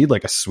you just need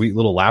like a sweet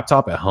little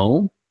laptop at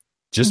home,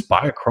 just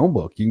buy a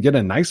Chromebook. You can get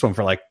a nice one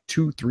for like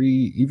 $200,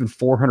 $300, even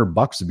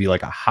 $400 to be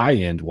like a high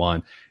end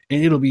one,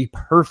 and it'll be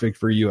perfect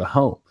for you at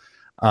home.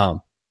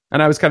 And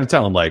I was kind of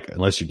telling, like,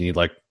 unless you need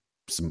like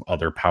some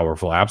other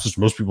powerful apps, which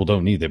most people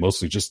don't need, they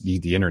mostly just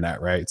need the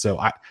internet, right? So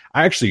I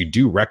actually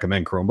do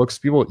recommend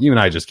Chromebooks. People, you and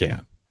I just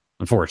can't,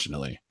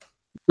 unfortunately.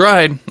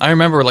 Right. I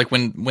remember, like,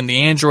 when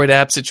the Android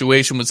app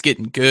situation was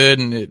getting good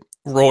and it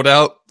rolled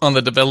out on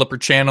the developer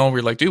channel,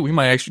 we were like, dude, we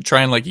might actually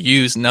try and like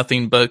use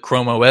nothing but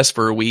Chrome OS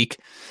for a week.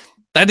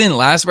 That didn't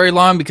last very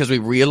long, because we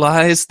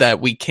realized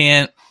that we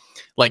can't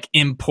like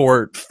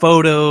import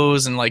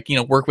photos and like,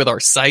 work with our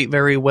site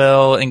very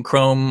well in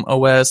Chrome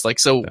OS. Like,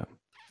 so,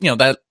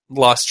 that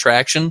lost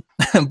traction,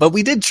 but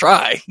we did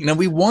try.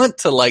 We want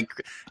to like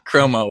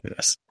Chrome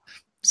OS.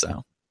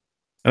 So,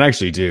 and I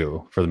actually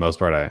do, for the most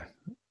part.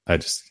 I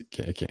just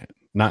can't.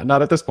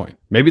 Not at this point.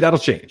 Maybe that'll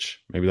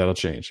change. Maybe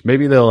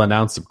they'll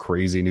announce some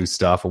crazy new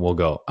stuff, and we'll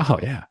go, oh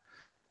yeah,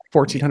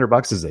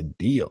 $1,400 is a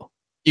deal.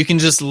 You can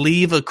just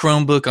leave a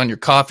Chromebook on your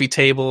coffee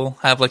table,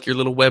 have like your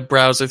little web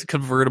browser, the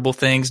convertible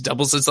things,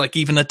 doubles as like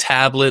even a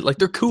tablet. Like,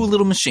 they're cool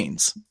little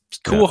machines.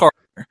 Cool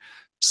hardware.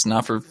 Just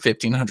not for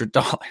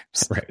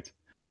 $1,500. Right.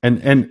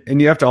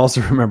 And you have to also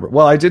remember,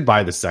 well, I did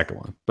buy the second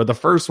one, but the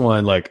first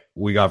one, like,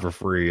 we got for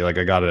free. Like,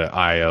 I got it at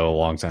IO a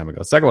long time ago.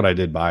 The second one I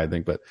did buy, I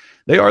think, but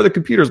they are the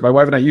computers my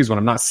wife and I use when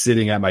I'm not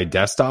sitting at my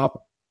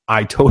desktop.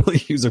 I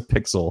totally use a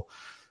Pixel.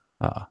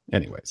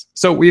 Anyways,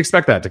 so we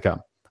expect that to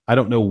come. I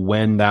don't know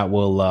when that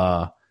will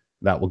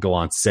go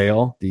on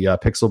sale, the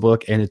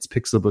Pixelbook and its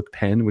Pixelbook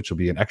pen, which will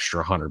be an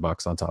extra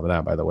 $100 on top of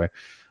that, by the way.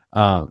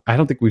 I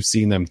don't think we've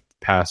seen them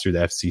pass through the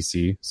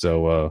FCC.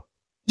 So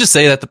just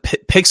say that the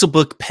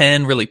Pixelbook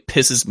pen really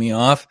pisses me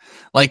off.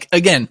 Like,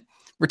 again,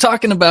 we're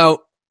talking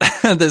about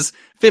this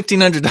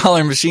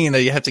 $1,500 machine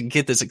that you have to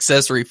get this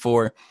accessory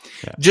for.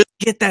 Yeah. Just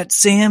get that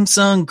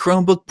Samsung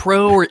Chromebook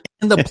Pro or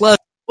the Plus.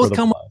 Both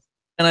come up,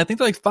 and I think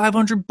they're like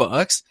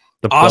 $500.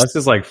 The Plus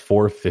is like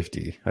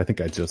 $450. I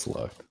think I just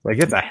looked. Like,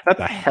 that's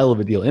a hell of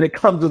a deal, and it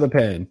comes with a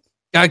pen.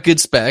 Got good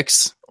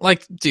specs.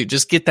 Like, dude,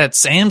 just get that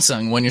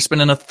Samsung when you're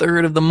spending a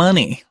third of the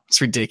money. It's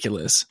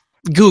ridiculous.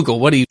 Google,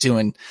 what are you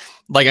doing?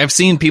 Like, I've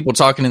seen people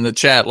talking in the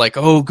chat, like,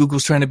 oh,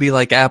 Google's trying to be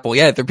like Apple.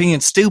 Yeah, they're being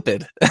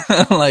stupid.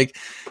 Like,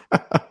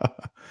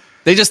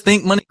 they just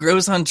think money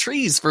grows on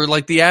trees for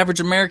like the average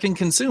American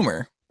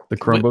consumer. The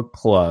Chromebook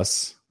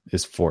Plus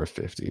is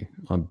 $450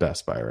 on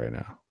Best Buy right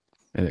now,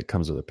 and it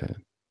comes with a pen.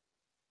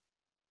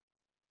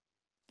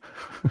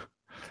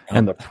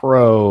 And the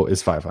Pro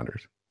is $500.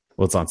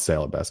 Well, it's on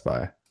sale at Best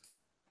Buy.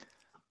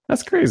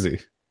 That's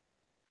crazy.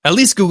 At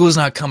least Google's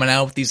not coming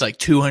out with these like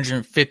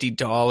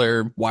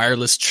 $250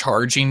 wireless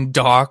charging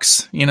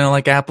docks,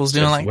 like Apple's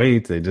doing. Just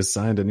wait, they just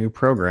signed a new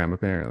program,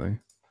 apparently.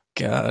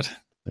 God.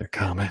 They're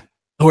coming.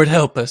 Lord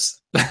help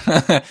us.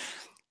 Well,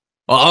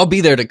 I'll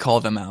be there to call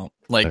them out.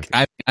 Like,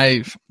 okay.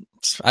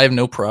 I have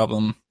no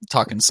problem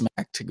talking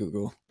smack to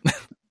Google.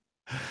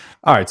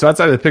 All right, so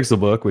outside of the Pixel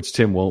Book, which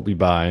Tim won't be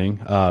buying,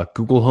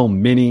 Google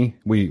Home Mini,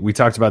 we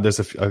talked about this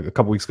a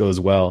couple weeks ago as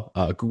well.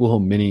 Google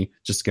Home Mini,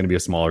 just going to be a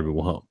smaller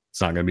Google Home. It's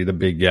not going to be the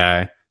big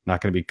guy, not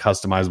going to be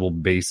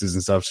customizable bases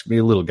and stuff. It's going to be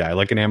a little guy,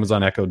 like an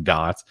Amazon Echo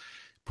Dot.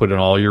 Put in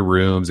all your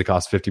rooms. It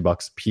costs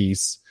 $50 a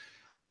piece.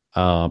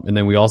 And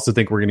then we also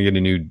think we're going to get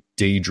a new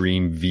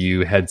Daydream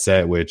View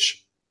headset,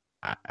 which,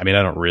 I mean,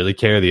 I don't really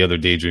care. The other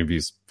Daydream View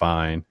is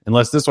fine,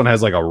 unless this one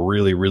has like a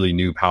really, really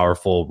new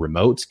powerful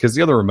remote, because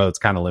the other remote's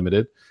kind of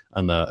limited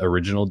on the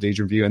original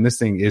Daydream View, and this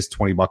thing is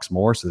 $20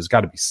 more, so there's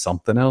got to be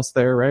something else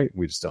there, right?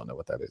 We just don't know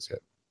what that is yet.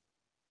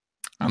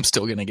 I'm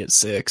still gonna get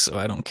sick, so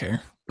I don't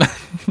care.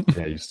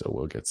 Yeah, you still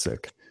will get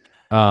sick.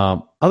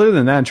 Other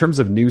than that, in terms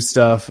of new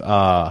stuff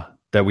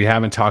that we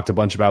haven't talked a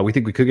bunch about, we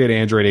think we could get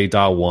Android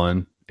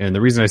 8.1, and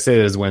the reason I say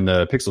that is when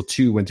the Pixel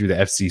 2 went through the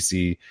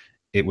FCC,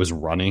 it was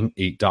running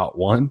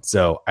 8.1,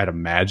 so I'd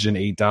imagine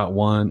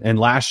 8.1. And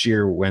last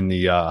year, when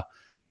the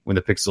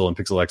Pixel and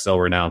Pixel XL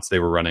were announced, they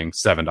were running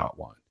 7.1.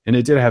 And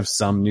it did have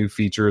some new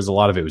features. A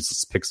lot of it was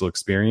just Pixel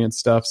experience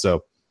stuff.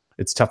 So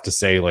it's tough to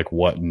say like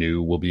what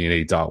new will be in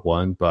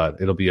 8.1,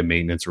 but it'll be a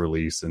maintenance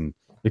release and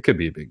it could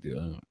be a big deal.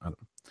 I don't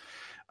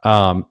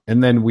know.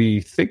 And then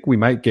we think we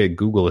might get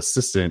Google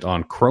Assistant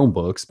on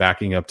Chromebooks.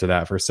 Backing up to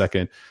that for a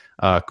second.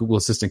 Google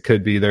Assistant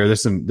could be there.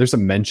 There's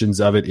some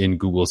mentions of it in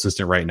Google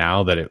Assistant right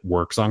now that it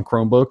works on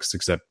Chromebooks,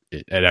 except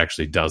it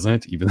actually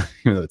doesn't, even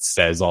though it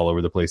says all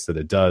over the place that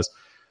it does.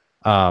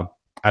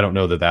 I don't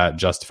know that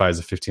justifies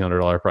a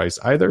 $1,500 price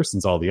either,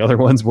 since all the other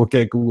ones will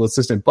get Google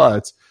Assistant.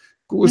 But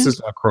Google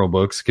Assistant on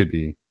Chromebooks could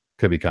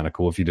be kind of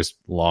cool if you just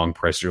long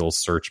press your little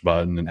search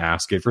button and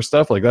ask it for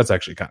stuff. Like, that's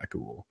actually kind of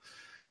cool.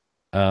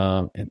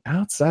 And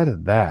outside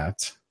of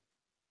that,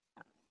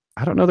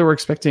 I don't know that we're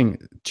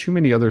expecting too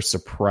many other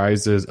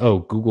surprises. Oh,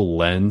 Google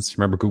Lens.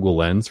 Remember Google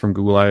Lens from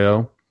Google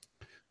I/O?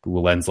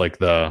 Google Lens,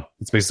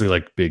 it's basically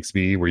like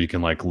Bixby, where you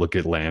can like look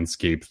at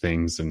landscape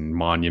things and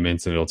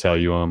monuments and it'll tell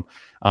you them.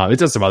 It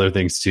does some other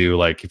things too.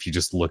 Like if you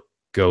just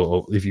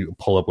if you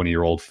pull up one of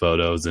your old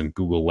photos and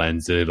Google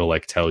Lens it, it'll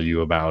like tell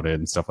you about it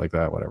and stuff like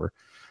that, whatever.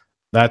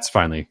 That's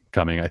finally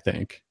coming, I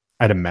think.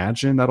 I'd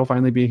imagine that'll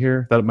finally be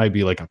here. That might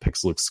be like a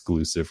Pixel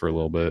exclusive for a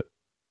little bit.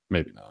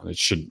 Maybe not. It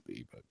shouldn't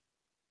be, but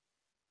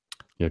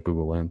yeah,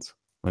 Google Lens.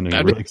 I know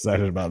you're really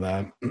excited about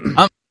that.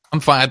 I'm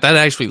fine. That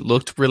actually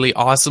looked really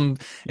awesome.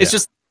 It's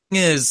just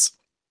that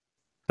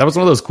was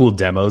one of those cool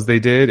demos they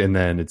did, and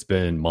then it's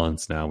been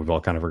months now. We've all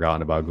kind of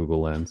forgotten about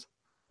Google Lens.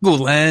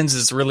 Google Lens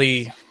is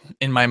really,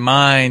 in my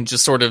mind,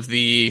 just sort of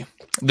the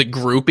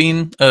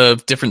grouping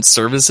of different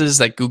services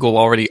that Google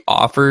already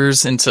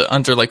offers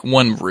under like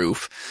one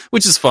roof,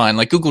 which is fine.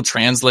 Like Google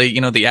Translate,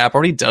 the app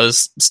already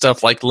does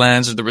stuff like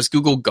Lens, or there was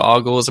Google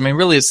Goggles. I mean,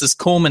 really, it's this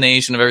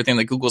culmination of everything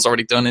that Google's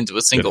already done into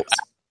a single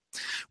app,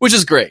 which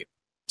is great.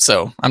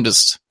 So I'm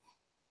just,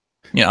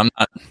 I'm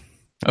not,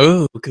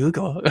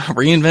 Google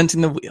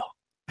reinventing the wheel.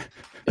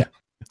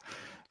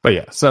 But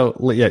yeah, so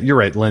yeah, you're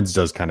right. Lens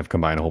does kind of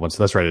combine a whole bunch.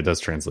 So that's right. It does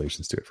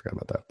translations too. I forgot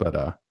about that.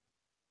 But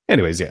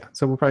anyways, yeah.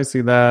 So we'll probably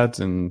see that,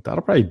 and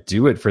that'll probably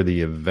do it for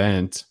the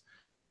event.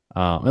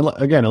 And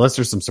again, unless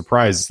there's some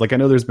surprises. Like I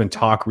know there's been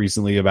talk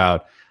recently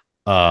about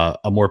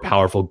a more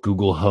powerful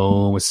Google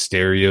Home with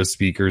stereo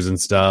speakers and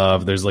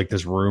stuff. There's like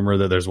this rumor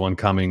that there's one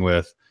coming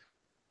with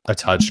a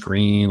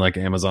touchscreen like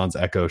Amazon's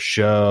Echo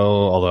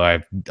Show.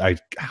 Although I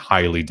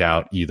highly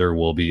doubt either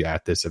will be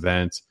at this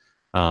event.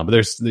 But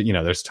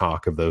there's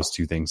talk of those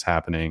two things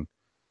happening.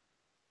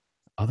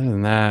 Other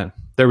than that,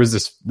 there was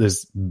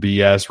this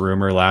BS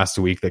rumor last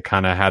week that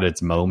kind of had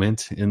its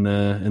moment in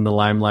the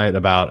limelight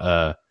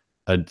about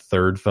a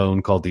third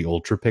phone called the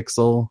Ultra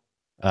Pixel.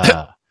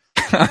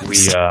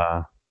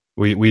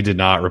 We did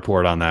not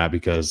report on that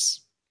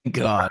because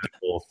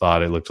people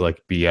thought it looked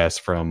like BS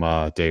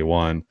from day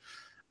one.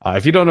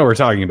 If you don't know what we're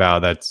talking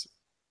about, that's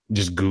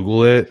just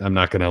Google it. I'm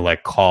not going to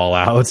like call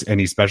out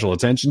any special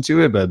attention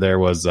to it, but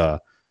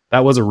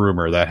that was a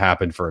rumor that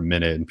happened for a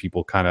minute, and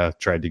people kind of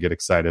tried to get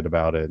excited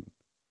about it.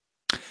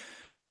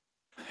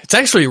 It's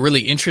actually a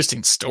really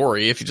interesting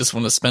story if you just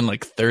want to spend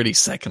like 30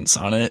 seconds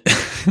on it.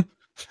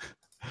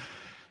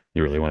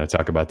 You really want to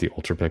talk about the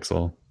Ultra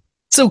Pixel?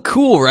 So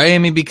cool, right? I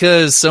mean,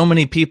 because so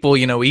many people,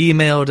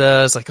 emailed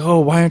us like, oh,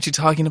 why aren't you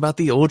talking about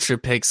the Ultra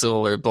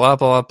Pixel or blah,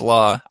 blah,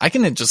 blah. I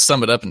can just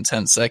sum it up in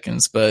 10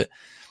 seconds, but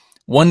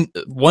one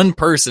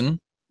person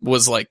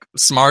was like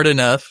smart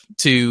enough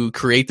to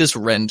create this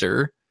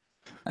render,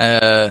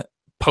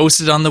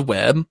 post it on the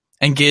web,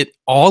 and get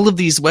all of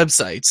these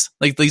websites,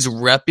 like these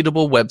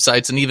reputable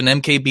websites and even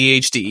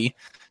MKBHD,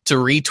 to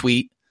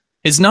retweet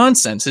his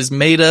nonsense, his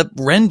made up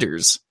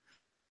renders.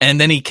 And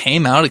then he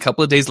came out a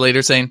couple of days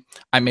later saying,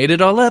 I made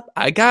it all up.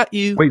 I got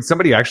you. Wait,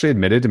 somebody actually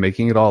admitted to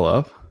making it all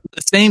up?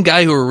 The same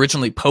guy who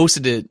originally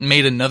posted it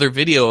made another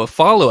video, a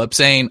follow-up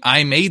saying,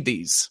 I made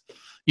these.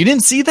 You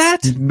didn't see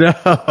that?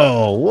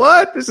 No.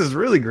 What? This is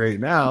really great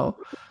now.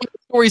 The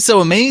story's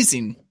so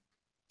amazing.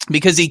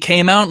 Because he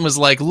came out and was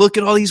like, look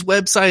at all these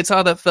websites,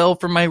 how that fell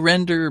for my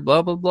render,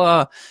 blah, blah,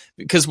 blah.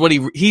 because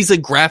he's a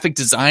graphic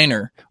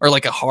designer or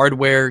like a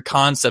hardware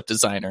concept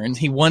designer, and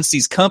he wants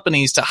these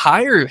companies to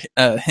hire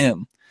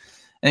him,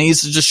 and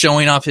he's just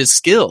showing off his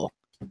skill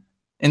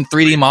in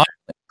 3D modeling.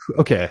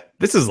 Okay,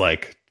 this is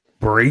like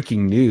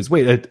breaking news.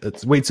 Wait.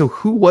 So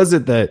who was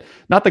it that?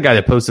 Not the guy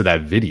that posted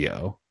that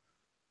video.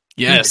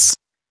 Yes,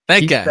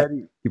 that guy.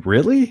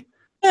 Really?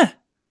 Yeah.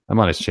 I'm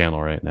on his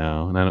channel right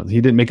now, and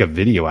he didn't make a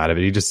video out of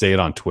it. He just say it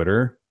on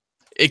Twitter.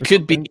 It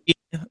could be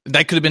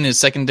that could have been his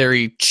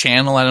secondary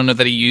channel. I don't know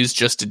that he used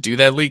just to do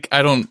that leak.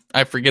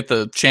 I forget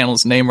the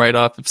channel's name right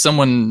off. If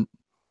someone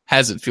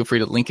has it, feel free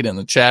to link it in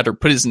the chat or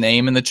put his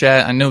name in the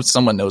chat. I know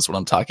someone knows what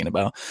I'm talking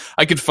about.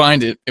 I could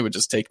find it. It would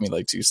just take me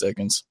like 2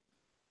 seconds.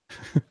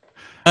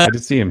 I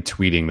did see him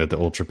tweeting that the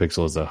Ultra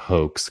Pixel is a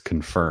hoax,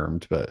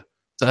 confirmed, but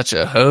such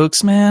a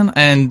hoax, man.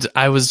 And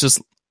I was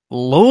just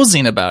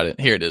losing about it.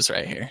 Here it is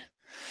right here.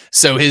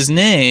 So his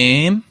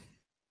name.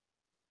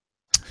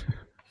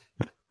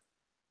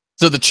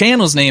 So the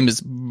channel's name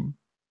is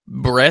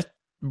Breccia,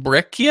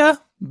 Breccia.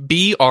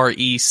 Oh,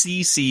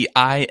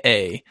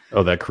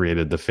 that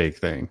created the fake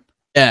thing.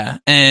 Yeah,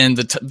 and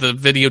the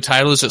video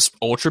title is just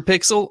Ultra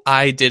Pixel.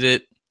 I did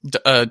it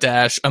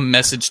dash a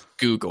message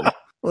Google.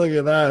 Look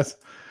at that.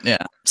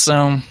 Yeah.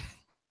 So,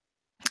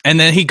 and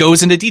then he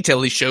goes into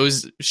detail. He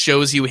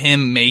shows you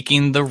him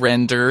making the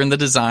render and the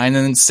design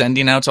and then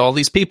sending out to all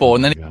these people.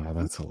 And then God,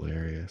 that's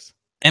hilarious.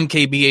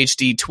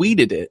 MKBHD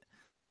tweeted it,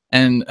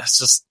 and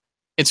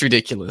it's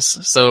ridiculous.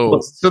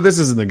 So this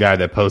isn't the guy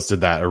that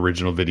posted that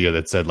original video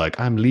that said like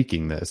I'm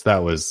leaking this.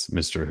 That was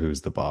Mr.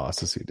 Who's the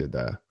Boss, is who did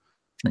that.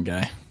 Different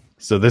guy.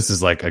 So this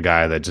is like a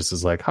guy that just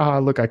is like, "Ha,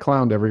 look, I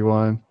clowned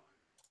everyone."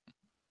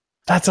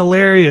 That's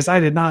hilarious. I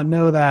did not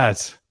know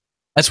that.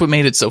 That's what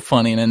made it so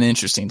funny and an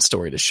interesting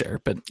story to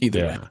share. But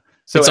either way.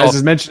 So as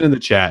is mentioned in the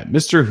chat,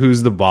 Mr.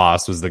 Who's the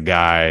Boss was the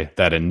guy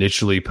that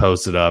initially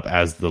posted up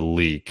as the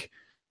leak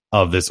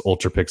of this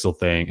Ultra Pixel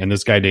thing. And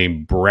this guy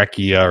named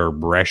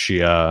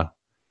Breccia,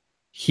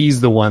 he's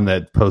the one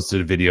that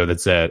posted a video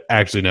that said,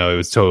 actually, no, it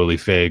was totally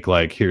fake.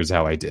 Like, here's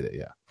how I did it.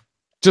 Yeah.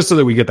 Just so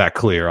that we get that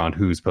clear on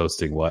who's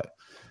posting what.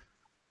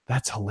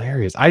 That's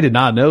hilarious. I did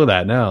not know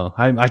that. No,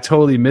 I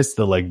totally missed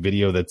the like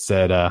video that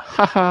said,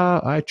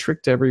 haha, I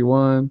tricked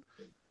everyone.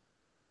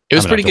 It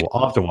was pretty good.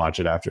 I'll have to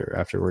watch it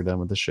after we're done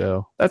with the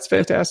show. That's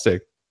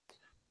fantastic.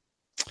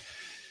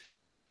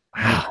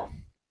 Wow.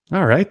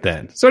 All right,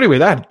 then. So anyway,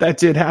 that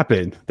did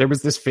happen. There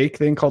was this fake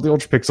thing called the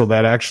Ultra Pixel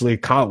that actually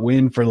caught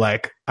wind for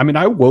like, I mean,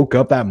 I woke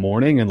up that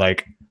morning and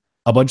like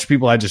a bunch of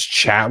people I just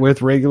chat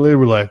with regularly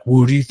were like,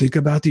 what do you think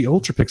about the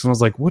Ultra Pixel? And I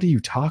was like, what are you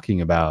talking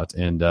about?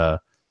 And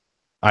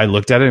I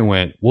looked at it and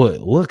went, well,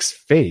 it looks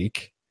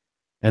fake.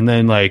 And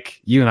then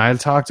like you and I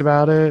talked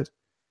about it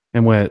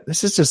and went,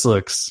 this just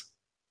looks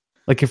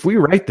like if we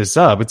write this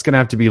up, it's going to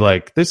have to be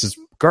like, this is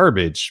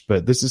garbage,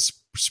 but this is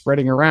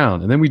spreading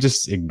around. And then we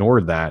just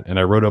ignored that. And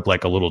I wrote up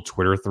like a little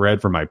Twitter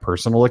thread for my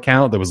personal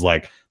account that was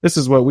like, this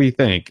is what we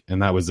think.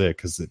 And that was it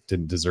because it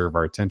didn't deserve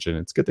our attention.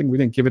 It's a good thing we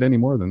didn't give it any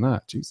more than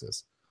that.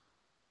 Jesus.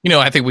 You know,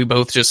 I think we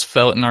both just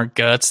felt in our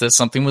guts that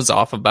something was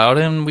off about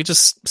it, and we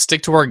just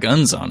stick to our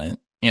guns on it.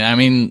 You know, I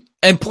mean,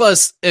 and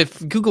plus,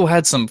 if Google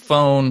had some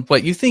phone,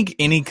 what, you think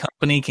any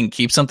company can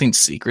keep something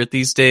secret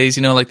these days?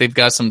 You know, like they've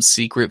got some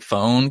secret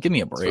phone. Give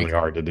me a break. It's really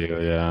hard to do,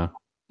 yeah.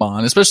 Come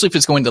on, especially if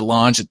it's going to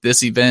launch at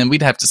this event.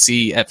 We'd have to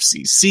see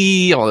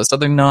FCC, all this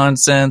other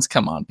nonsense.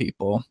 Come on,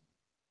 people.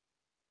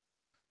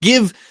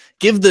 Give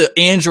the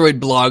Android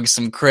blog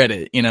some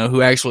credit, you know,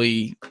 who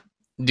actually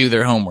do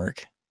their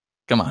homework.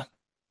 Come on.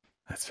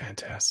 That's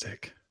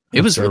fantastic.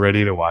 It was so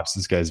ready to watch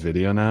this guy's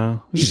video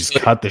now. You just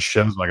cut the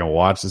show so I can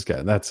watch this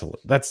guy.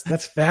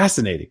 That's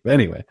fascinating. But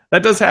anyway,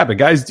 that does happen.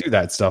 Guys do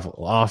that stuff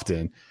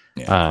often.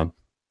 Yeah.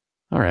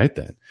 All right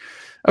then.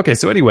 Okay,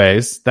 so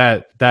anyways,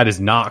 that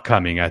is not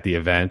coming at the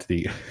event,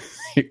 the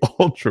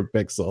Ultra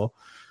Pixel.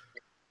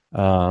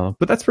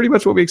 But that's pretty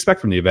much what we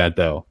expect from the event,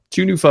 though.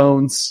 2 new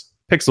phones,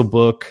 Pixel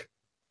Book,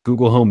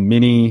 Google Home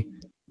Mini,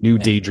 new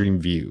Daydream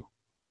View.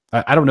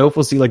 I don't know if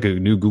we'll see like a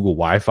new Google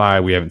Wi-Fi.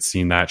 We haven't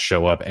seen that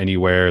show up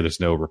anywhere. There's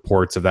no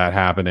reports of that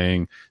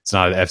happening. It's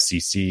not at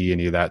FCC,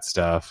 any of that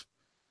stuff.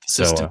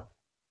 So,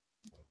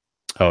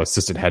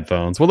 assisted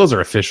headphones. Well, those are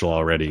official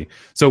already.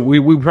 So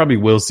we probably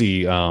will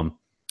see. And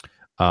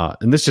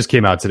this just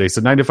came out today.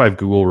 So 9to5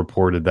 Google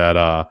reported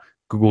that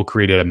Google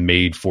created a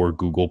made for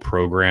Google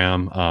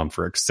program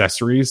for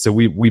accessories. So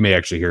we may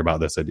actually hear about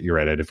this. You're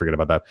right. I did forget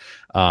about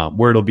that.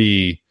 Where it'll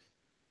be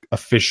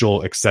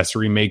official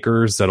accessory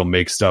makers that'll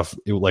make stuff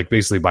like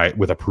basically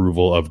with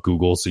approval of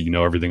Google, so you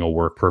know everything will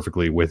work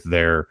perfectly with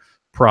their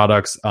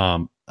products.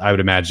 I would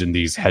imagine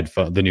these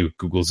the new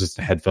Google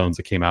Assistant headphones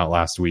that came out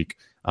last week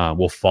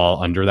will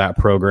fall under that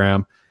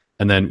program.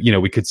 And then, you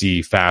know, we could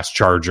see fast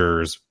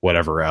chargers,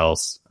 whatever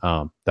else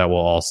that will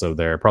also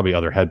there, probably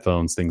other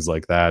headphones, things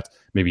like that,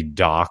 maybe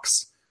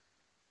docks.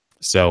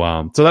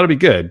 So that'll be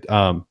good.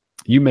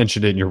 You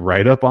mentioned it in your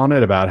write-up on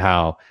it about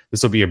how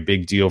this will be a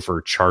big deal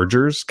for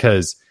chargers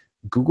because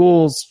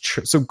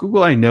So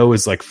Google, I know,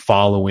 is like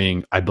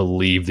following, I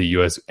believe,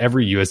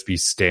 every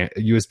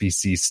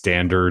USB-C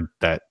standard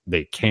that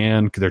they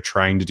can, because they're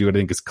trying to do it, I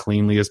think, as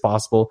cleanly as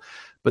possible.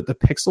 But the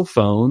Pixel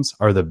phones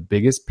are the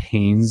biggest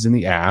pains in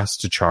the ass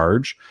to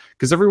charge,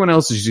 because everyone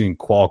else is using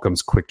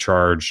Qualcomm's quick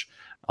charge.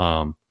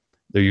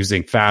 They're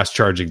using fast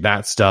charging,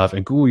 that stuff,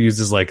 and Google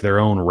uses like their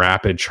own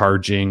rapid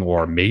charging,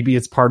 or maybe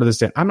it's part of the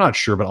stand. I'm not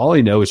sure, but all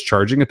I know is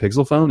charging a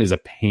Pixel phone is a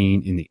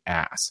pain in the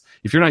ass.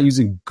 If you're not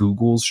using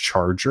Google's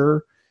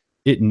charger,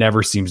 it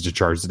never seems to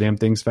charge the damn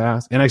things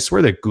fast. And I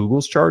swear that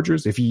Google's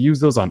chargers, if you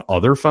use those on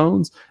other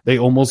phones, they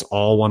almost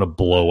all want to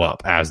blow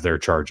up as they're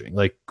charging.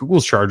 Like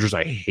Google's chargers,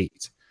 I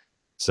hate.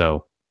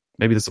 So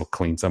maybe this will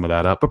clean some of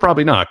that up, but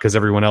probably not, because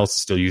everyone else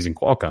is still using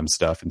Qualcomm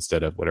stuff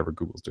instead of whatever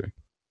Google's doing.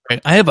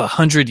 Right. I have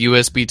 100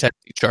 USB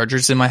Type-C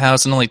chargers in my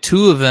house, and only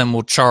 2 of them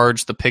will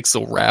charge the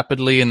Pixel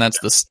rapidly, and that's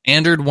the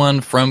standard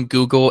one from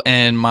Google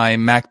and my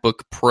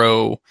MacBook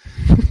Pro.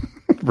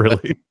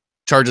 Really?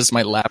 Charges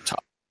my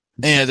laptop.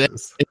 And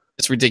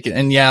it's ridiculous.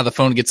 And yeah, the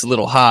phone gets a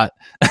little hot,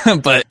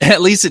 but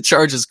at least it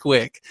charges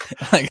quick.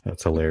 Like,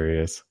 that's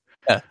hilarious.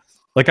 Yeah.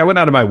 Like I went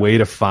out of my way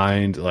to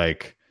find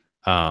like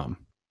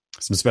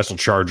some special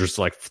chargers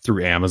like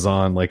through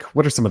Amazon. Like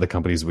what are some of the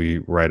companies we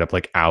write up?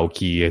 Like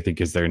Aoki, I think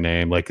is their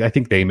name. Like I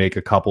think they make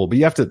a couple, but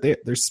you have to,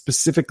 they're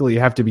specifically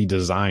have to be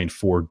designed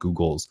for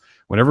Google's,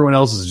 when everyone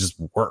else's just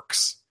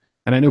works.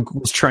 And I know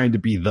Google's trying to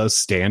be the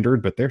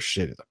standard, but their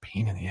shit is a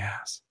pain in the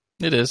ass.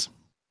 It is.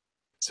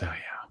 So yeah.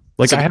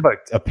 Like I have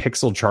a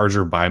Pixel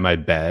charger by my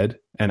bed,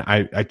 and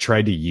I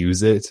tried to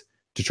use it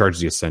to charge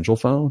the Essential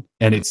phone,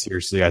 and it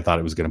seriously, I thought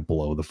it was going to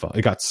blow the phone.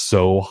 It got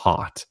so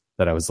hot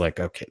that I was like,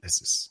 okay, this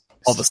is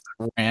all the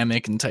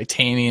ceramic and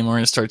titanium where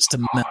it starts to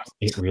melt.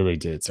 It really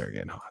did start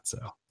getting hot. So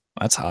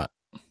that's hot.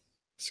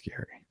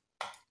 Scary.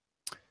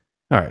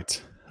 All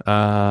right.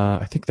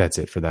 I think that's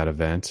it for that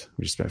event.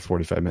 We just spent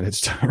 45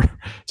 minutes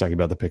talking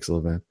about the Pixel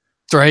event.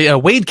 Right.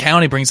 Wade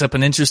County brings up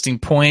an interesting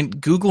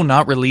point. Google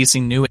not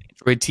releasing new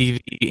Android TV,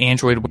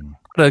 Android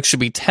products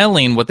should be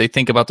telling what they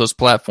think about those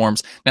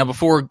platforms. Now,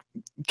 before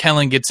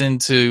Kellen gets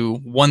into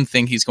one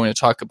thing he's going to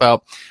talk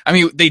about, I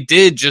mean, they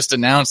did just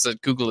announce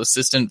that Google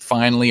Assistant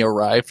finally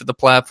arrived for the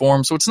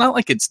platform, so it's not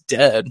like it's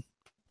dead.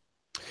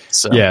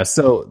 So yeah,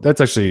 so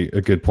that's actually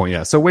a good point.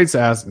 Yeah, so Wade's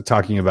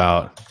talking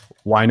about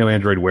why no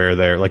Android Wear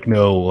there, like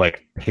no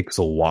like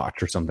Pixel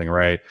Watch or something,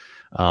 right?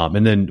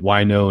 And then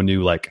why no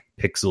new like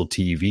Pixel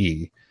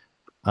TV?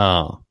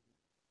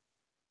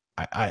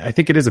 I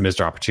think it is a missed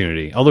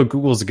opportunity. Although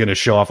Google's going to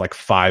show off like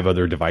 5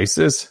 other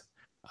devices,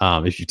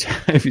 if you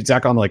if you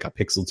tack on like a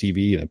Pixel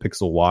TV and a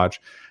Pixel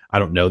Watch, I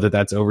don't know that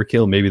that's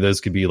overkill. Maybe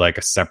those could be like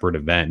a separate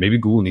event. Maybe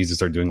Google needs to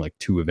start doing like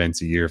 2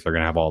 events a year if they're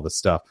going to have all this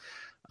stuff.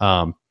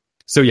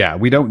 So yeah,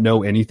 we don't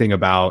know anything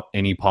about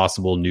any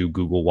possible new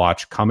Google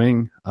Watch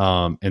coming,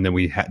 and then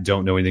we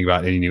don't know anything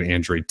about any new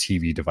Android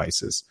TV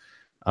devices.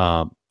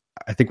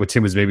 I think what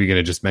Tim was maybe going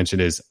to just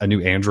mention is a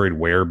new Android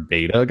Wear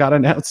beta got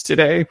announced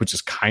today, which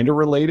is kind of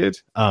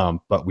related,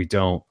 but we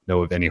don't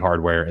know of any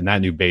hardware. And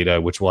that new beta,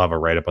 which we'll have a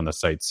write-up on the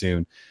site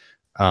soon,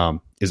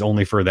 is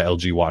only for the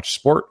LG Watch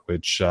Sport,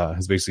 which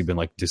has basically been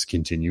like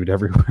discontinued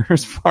everywhere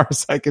as far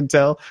as I can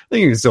tell. I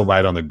think you can still buy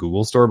it on the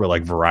Google store, but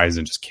like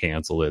Verizon just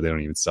canceled it. They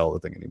don't even sell the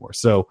thing anymore.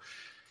 So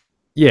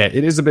yeah,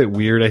 it is a bit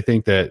weird. I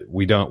think that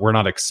we're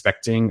not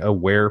expecting a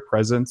Wear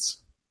presence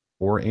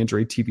or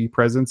Android TV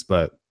presence,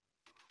 but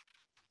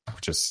we're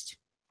just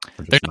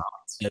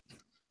not.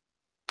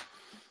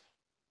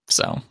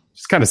 So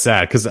it's kind of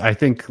sad because I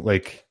think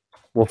like,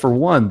 well, for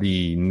one,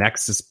 the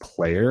Nexus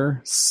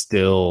player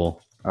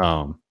still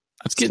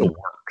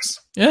works.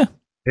 Yeah,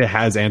 it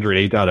has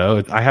Android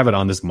 8.0. I have it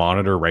on this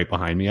monitor right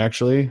behind me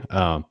actually.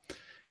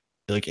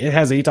 Like it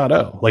has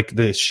 8.0. Like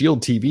the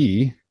Shield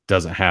TV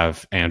doesn't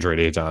have Android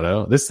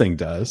 8.0. This thing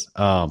does,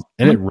 and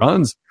it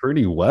runs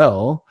pretty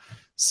well.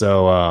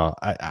 So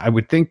I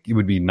would think it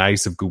would be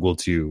nice of Google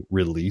to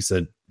release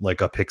a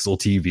Pixel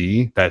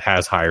TV that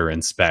has higher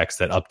end specs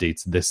that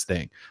updates this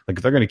thing. Like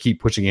if they're going to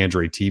keep pushing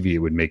Android TV, it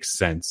would make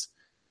sense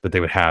that they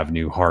would have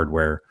new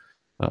hardware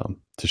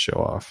to show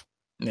off.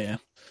 Yeah.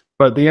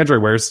 But the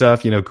Android Wear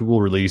stuff,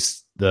 Google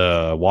released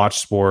the Watch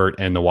Sport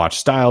and the Watch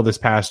Style this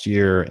past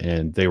year,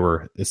 and they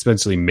were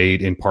essentially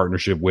made in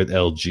partnership with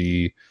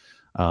LG,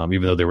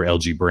 even though they were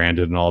LG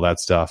branded and all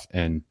that stuff.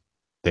 And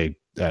I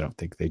don't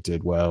think they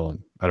did well.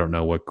 And I don't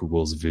know what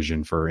Google's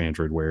vision for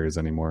Android Wear is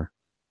anymore.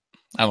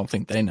 I don't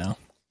think they know.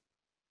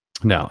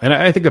 No. And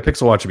I think a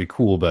Pixel Watch would be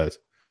cool, but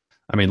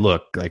I mean,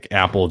 look, like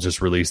Apple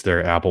just released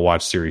their Apple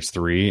Watch Series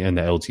 3 and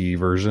the LTE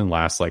version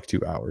lasts like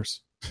 2 hours.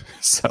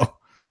 So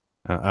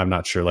I'm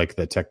not sure like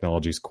the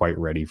technology is quite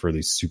ready for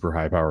these super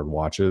high powered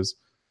watches.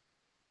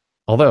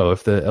 Although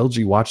if the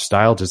LG Watch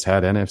Style just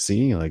had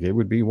NFC, like it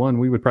would be one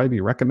we would probably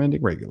be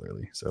recommending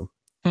regularly. So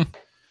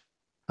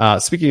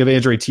speaking of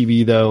Android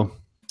TV though,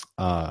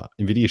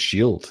 NVIDIA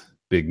Shield,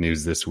 big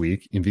news this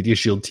week. NVIDIA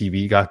Shield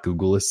TV got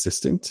Google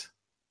Assistant,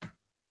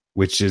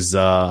 which is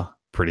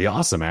pretty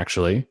awesome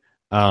actually.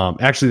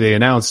 Actually, they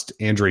announced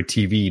Android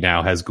TV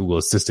now has Google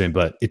Assistant,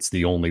 but it's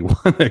the only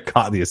one that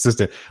got the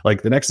assistant.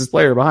 Like the Nexus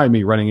player behind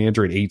me running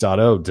Android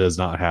 8.0 does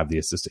not have the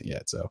assistant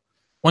yet. So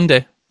one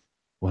day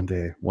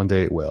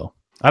it will.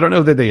 I don't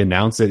know that they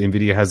announced that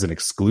NVIDIA has an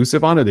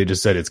exclusive on it. They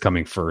just said it's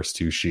coming first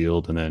to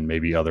Shield and then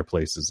maybe other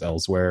places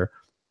elsewhere.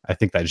 I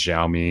think that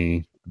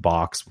Xiaomi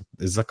box,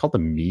 is that called the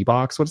Mi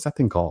box? What is that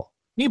thing called?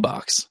 Mi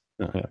box.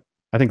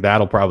 I think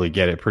that'll probably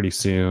get it pretty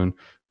soon.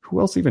 Who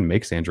else even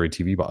makes Android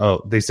TV?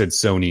 Oh, they said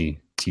Sony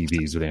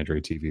TVs with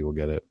Android TV will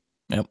get it.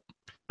 Yep.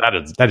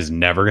 That is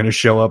never going to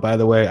show up, by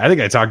the way. I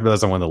think I talked about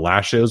this on one of the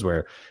last shows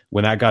where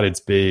when that got its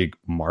big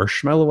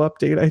Marshmallow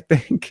update, I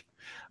think,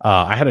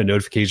 I had a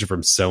notification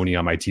from Sony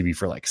on my TV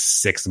for like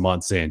 6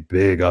 months saying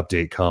big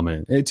update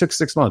coming. And it took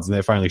 6 months and then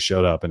it finally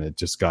showed up and it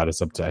just got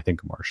us up to, I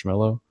think,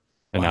 Marshmallow.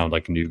 And now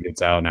like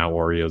Nougat's out, now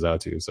Oreo's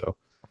out too. So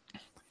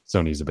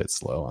Sony's a bit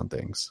slow on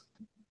things.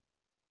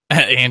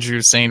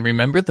 Andrew's saying,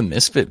 remember the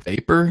Misfit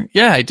Vapor?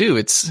 Yeah, I do.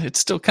 It's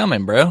still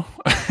coming, bro.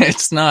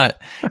 It's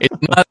not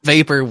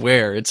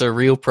vaporware. It's a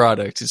real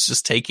product. It's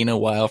just taking a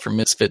while for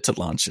Misfit to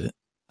launch it.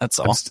 That's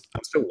all.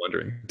 I'm still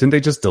wondering. Didn't they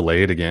just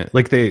delay it again?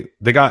 Like they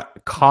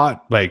got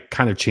caught like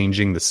kind of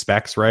changing the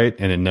specs, right?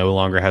 And it no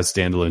longer has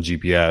standalone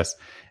GPS.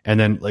 And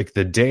then like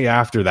the day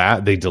after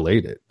that, they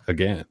delayed it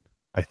again,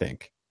 I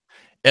think.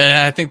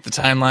 Yeah, I think the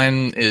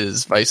timeline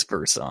is vice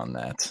versa on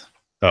that.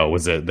 Oh,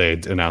 was it? They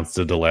announced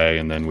a delay,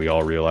 and then we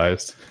all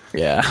realized.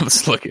 Yeah, I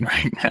was looking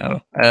right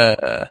now.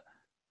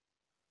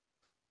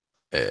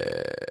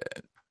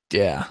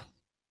 Yeah.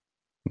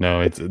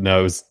 No, it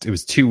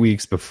was 2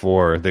 weeks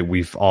before that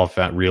we've all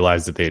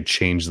realized that they had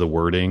changed the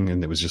wording,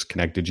 and it was just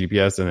connected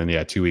GPS. And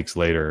then 2 weeks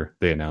later,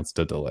 they announced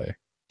a delay.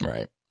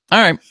 Right. All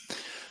right.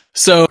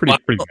 So pretty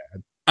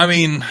bad. I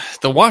mean,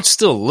 the watch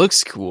still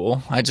looks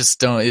cool. I just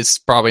don't. It's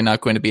probably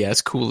not going to be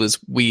as cool as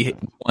we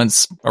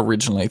once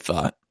originally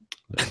thought.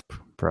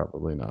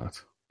 Probably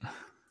not.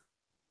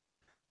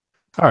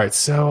 All right,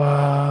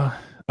 so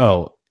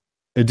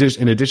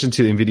in addition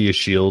to NVIDIA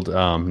Shield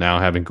now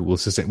having Google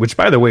Assistant, which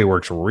by the way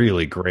works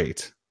really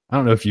great. I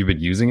don't know if you've been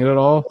using it at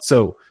all.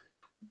 So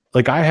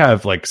like I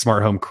have like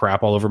smart home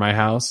crap all over my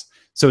house.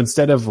 So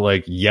instead of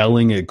like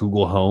yelling at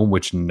Google Home,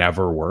 which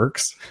never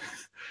works,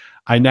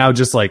 I now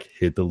just like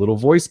hit the little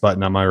voice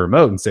button on my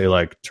remote and say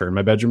like turn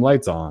my bedroom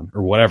lights on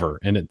or whatever,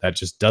 and that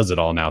just does it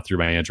all now through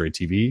my Android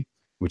TV,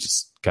 which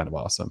is kind of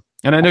awesome.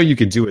 And I know you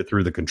can do it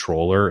through the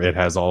controller. It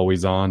has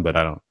always on, but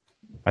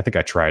I think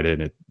I tried it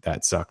and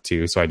that sucked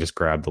too. So I just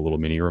grabbed the little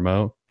mini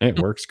remote and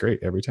it works great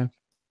every time.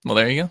 Well,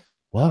 there you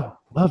go.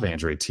 Love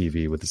Android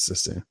TV with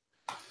Assistant.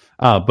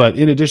 But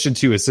in addition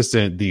to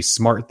Assistant, the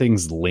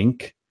SmartThings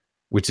Link,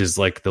 which is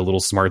like the little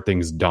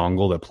SmartThings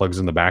dongle that plugs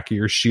in the back of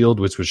your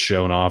Shield, which was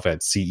shown off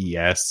at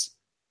CES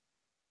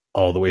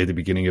all the way at the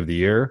beginning of the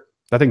year.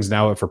 That thing's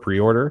now up for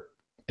pre-order.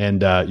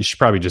 And you should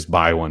probably just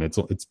buy one.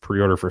 It's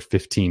pre-order for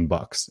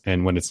 $15,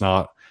 and when it's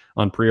not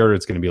on pre-order,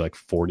 it's going to be like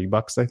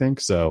 $40, I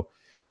think. So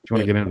if you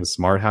want to get into the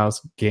smart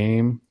house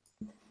game,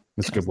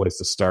 it's a good place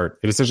to start.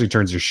 It essentially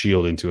turns your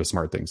Shield into a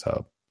SmartThings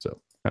hub, so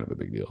kind of a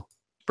big deal.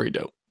 Pretty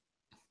dope.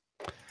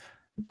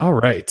 All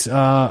right,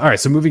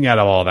 So moving out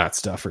of all that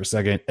stuff for a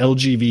second,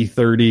 LG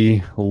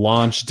V30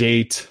 launch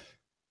date.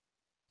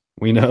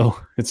 We know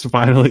it's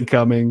finally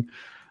coming.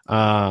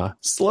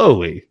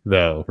 Slowly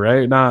though,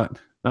 right? Not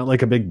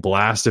like a big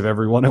blast of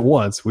everyone at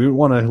once. We would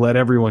want to let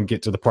everyone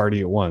get to the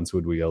party at once,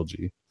 would we,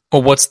 LG?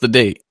 Well, what's the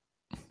date?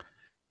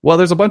 Well,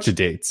 there's a bunch of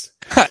dates.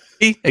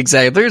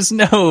 Exactly. There's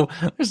no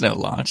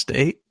launch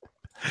date.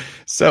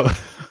 So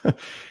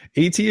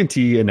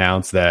AT&T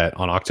announced that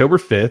on October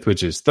 5th,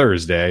 which is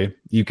Thursday,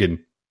 you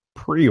can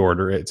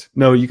pre-order it.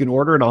 No, you can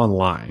order it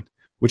online,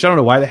 which I don't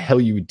know why the hell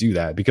you would do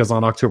that, because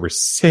on October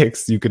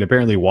 6th, you can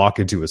apparently walk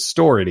into a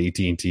store at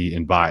AT&T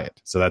and buy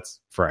it. So that's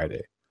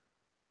Friday.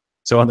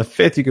 So on the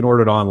 5th, you can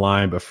order it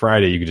online, but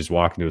Friday, you can just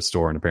walk into a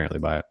store and apparently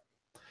buy it.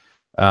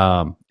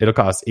 It'll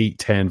cost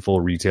 $810 full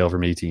retail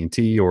from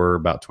AT&T, or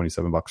about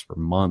 $27 per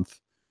month.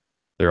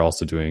 They're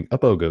also doing a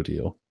BOGO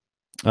deal.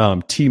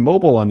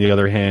 T-Mobile, on the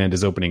other hand,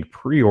 is opening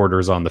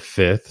pre-orders on the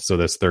 5th, so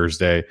this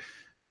Thursday,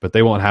 but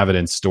they won't have it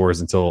in stores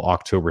until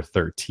October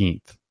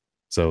 13th,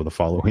 so the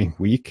following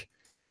week.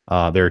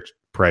 Their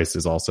price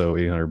is also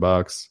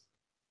 $800.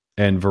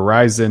 And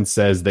Verizon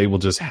says they will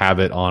just have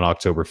it on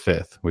October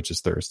 5th, which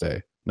is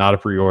Thursday. Not a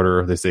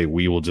pre-order. They say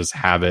we will just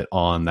have it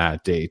on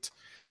that date.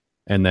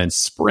 And then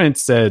Sprint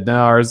said, no,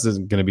 ours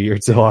isn't going to be here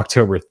until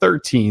October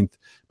 13th.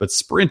 But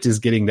Sprint is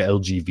getting the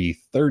LG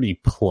V30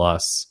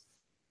 Plus,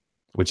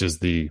 which is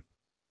the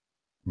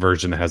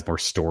version that has more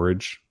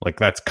storage. Like,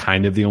 that's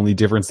kind of the only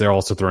difference. They're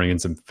also throwing in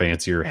some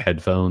fancier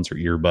headphones or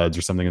earbuds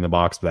or something in the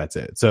box, but that's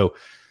it. So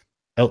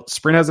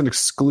Sprint has an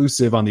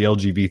exclusive on the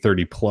LG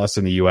V30 Plus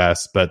in the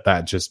US, but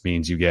that just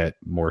means you get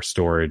more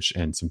storage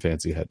and some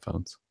fancy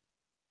headphones.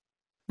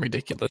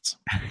 Ridiculous.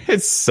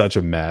 It's such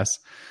a mess.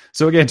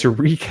 So again, to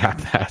recap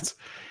that,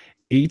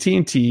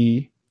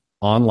 AT&T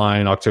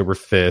online October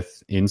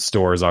 5th, in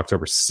stores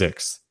October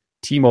 6th.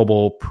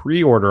 T-Mobile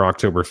pre-order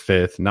October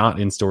 5th, not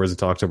in stores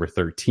until October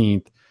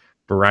 13th.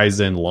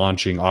 Verizon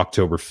launching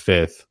October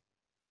 5th.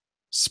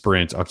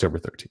 Sprint October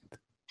 13th.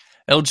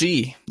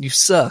 LG, you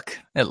suck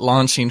at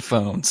launching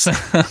phones.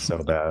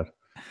 So bad.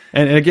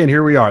 And again,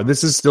 here we are.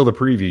 This is still the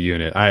preview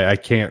unit. I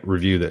can't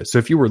review this. So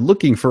if you were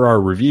looking for our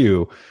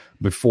review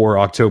before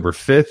October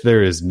 5th,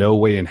 there is no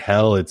way in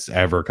hell it's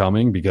ever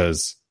coming,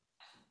 because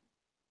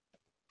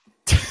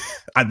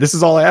this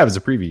is all I have is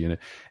a preview unit.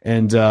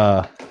 And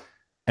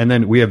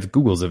then we have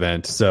Google's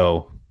event.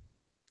 So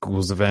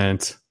Google's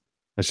event,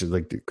 I should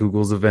like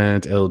Google's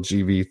event,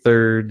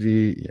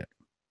 LGV30. Yeah.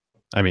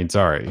 I mean,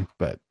 sorry,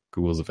 but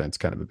Google's event's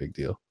kind of a big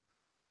deal.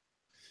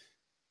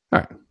 All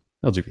right.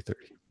 LGV30.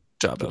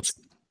 Job, LG.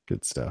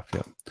 Good stuff.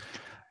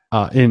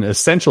 Yeah. In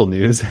essential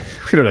news,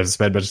 we don't have to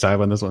spend much time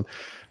on this one,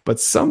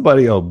 but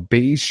somebody,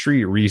 Bay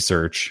Street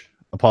Research,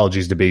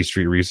 apologies to Bay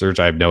Street Research,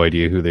 I have no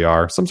idea who they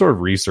are. Some sort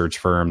of research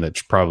firm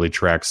that probably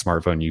tracks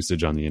smartphone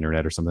usage on the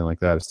internet or something like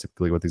that is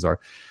typically what these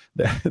are.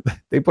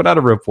 They put out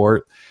a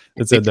report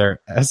that said their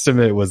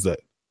estimate was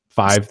that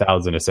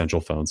 5,000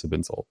 essential phones have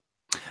been sold.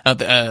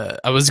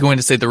 I was going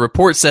to say the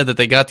report said that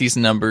they got these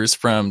numbers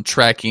from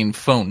tracking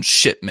phone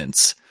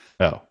shipments.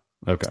 Oh,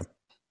 okay.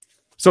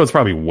 So it's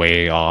probably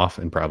way off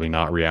and probably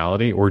not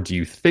reality. Or do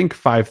you think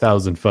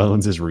 5,000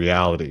 phones is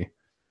reality?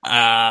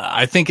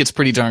 I think it's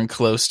pretty darn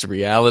close to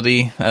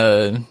reality.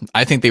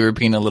 I think they were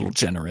being a little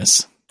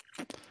generous.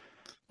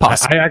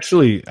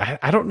 Possibly.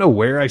 I don't know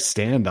where I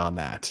stand on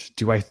that.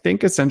 Do I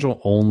think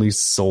Essential only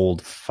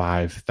sold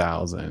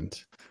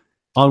 5,000?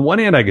 On one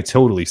hand, I could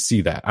totally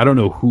see that. I don't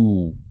know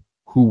who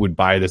would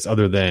buy this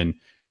other than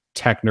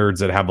tech nerds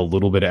that have a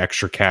little bit of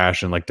extra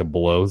cash and like to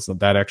blow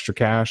that extra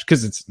cash,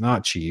 because it's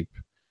not cheap.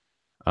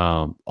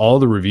 All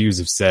the reviews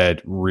have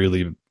said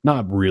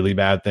not really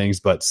bad things,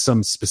 but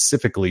some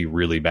specifically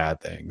really bad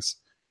things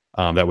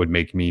that would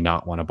make me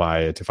not want to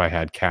buy it if I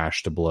had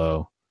cash to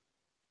blow.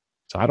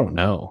 So I don't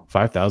know.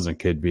 5,000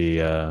 could be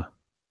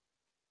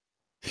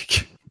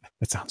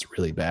that sounds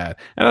really bad.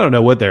 And I don't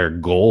know what their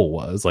goal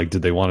was. Like,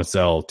 did they want to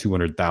sell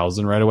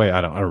 200,000 right away? I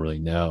don't really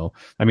know.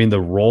 I mean, the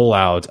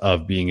rollout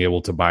of being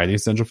able to buy the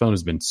Essential phone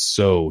has been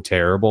so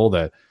terrible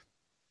that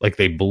like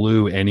they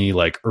blew any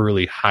like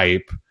early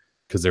hype,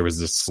 because there was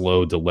this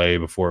slow delay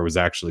before it was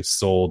actually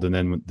sold. And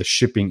then the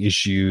shipping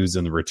issues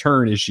and the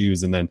return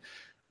issues. And then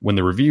when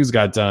the reviews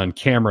got done,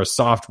 camera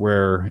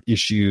software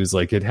issues,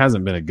 like it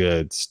hasn't been a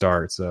good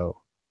start. So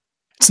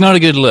it's not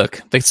a good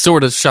look. They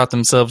sort of shot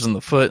themselves in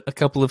the foot a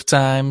couple of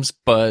times,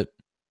 but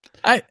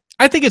I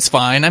think it's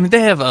fine. I mean,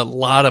 they have a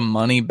lot of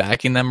money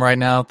backing them right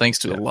now, thanks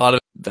to a lot of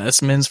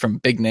investments from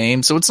big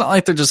names. So it's not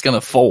like they're just going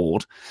to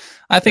fold.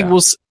 I think we'll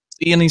see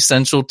an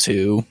Essential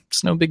 2.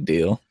 It's no big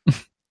deal.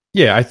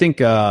 Yeah, I think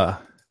the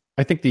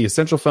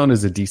Essential phone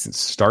is a decent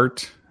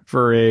start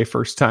for a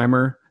first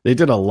timer. They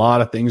did a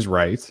lot of things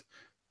right.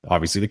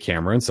 Obviously, the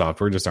camera and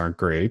software just aren't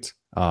great.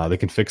 They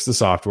can fix the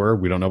software.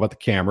 We don't know about the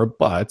camera,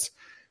 but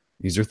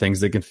these are things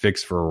they can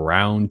fix for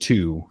round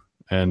 2.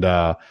 And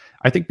I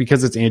think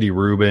because it's Andy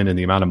Rubin and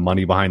the amount of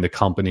money behind the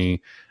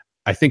company,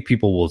 I think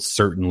people will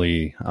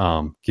certainly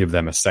give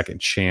them a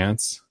second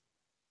chance.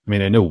 I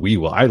mean, I know we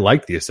will. I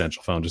like the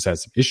Essential phone, just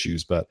has some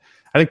issues, but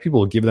I think people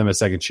will give them a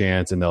second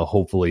chance and they'll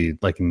hopefully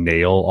like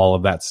nail all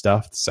of that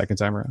stuff the second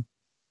time around.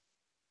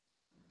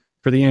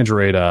 For the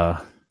Android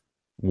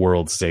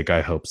world's sake,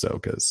 I hope so,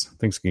 because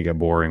things can get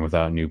boring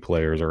without new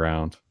players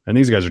around. And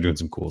these guys are doing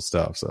some cool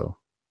stuff. So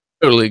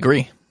totally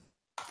agree.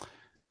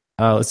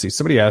 Let's see.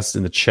 Somebody asked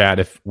in the chat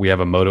if we have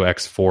a Moto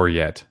X4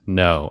 yet.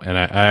 No. And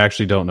I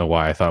actually don't know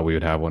why. I thought we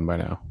would have one by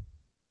now.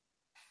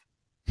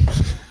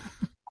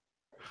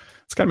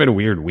 It's kind of been a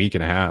weird week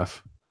and a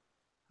half.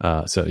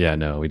 So yeah,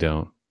 no, we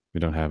don't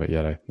have it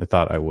yet. I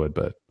thought I would,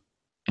 but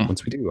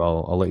once we do,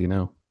 I'll let you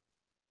know.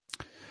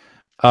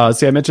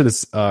 See, I mentioned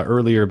this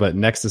earlier, but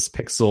Nexus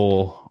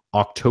Pixel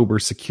October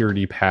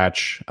security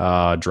patch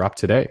dropped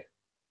today.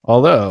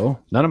 Although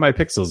none of my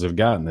Pixels have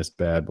gotten this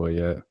bad boy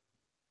yet,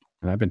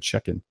 and I've been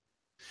checking.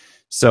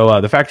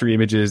 So the factory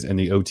images and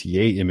the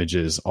OTA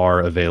images are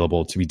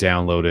available to be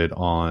downloaded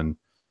on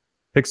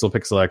Pixel,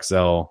 Pixel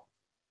XL,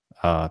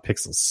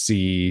 Pixel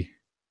C,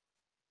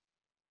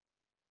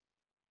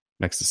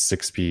 Nexus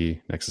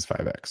 6P, Nexus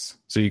 5X.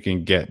 So you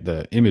can get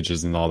the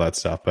images and all that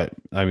stuff. But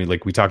I mean,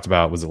 like we talked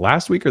about, was it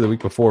last week or the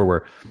week before,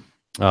 where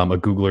a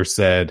Googler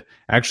said,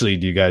 actually,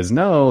 do you guys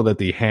know that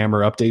the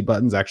hammer update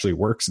buttons actually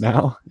works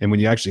now? And when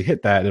you actually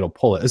hit that, it'll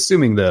pull it,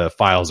 assuming the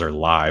files are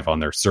live on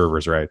their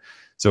servers, right?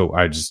 So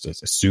I just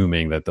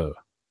assuming that the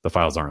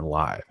files aren't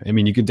live. I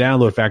mean, you can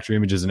download factory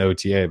images and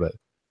OTA, but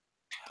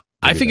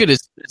I figured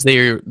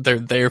they're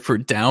there for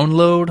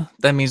download.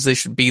 That means they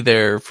should be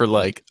there for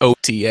like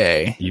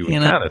OTA. You would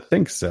kind of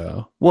think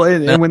so. Well,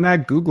 and when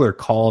that Googler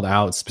called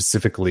out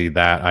specifically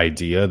that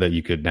idea that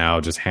you could now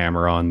just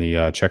hammer on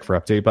the check for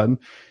update button,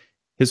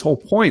 his whole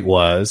point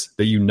was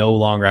that you no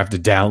longer have to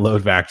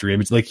download factory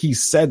image. Like he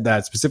said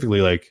that specifically,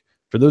 like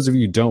for those of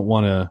you who don't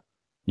want to,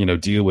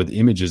 deal with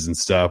images and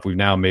stuff, we've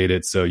now made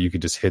it so you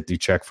could just hit the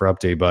check for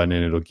update button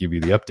and it'll give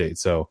you the update.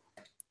 So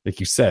like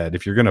you said,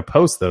 if you're going to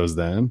post those,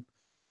 then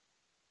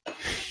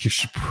You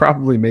should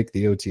probably make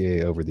the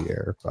OTA over the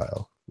air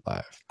file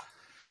live.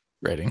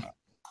 Rating.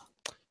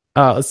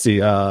 Let's see.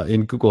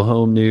 In Google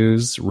Home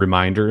News,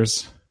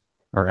 reminders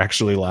are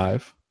actually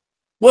live.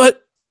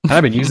 What? And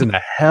I've been using the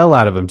hell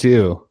out of them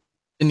too.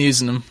 Been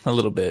using them a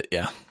little bit,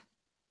 yeah.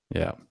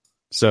 Yeah.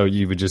 So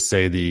you would just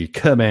say the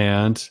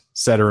command,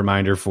 set a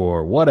reminder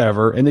for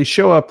whatever, and they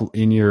show up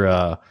in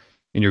your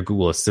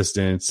Google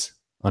Assistant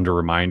under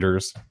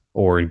reminders,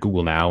 or in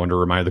Google Now under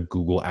reminder, the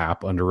Google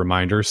app under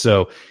reminder.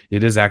 So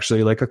it is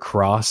actually like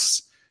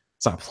across,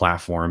 it's not a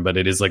platform, but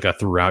it is like a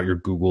throughout your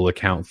Google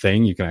account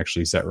thing. You can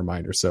actually set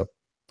reminders. So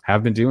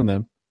have been doing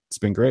them. It's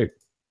been great.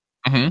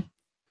 Mm-hmm.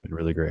 Been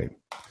really great.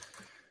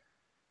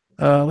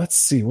 Let's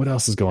see what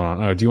else is going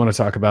on. Oh, do you want to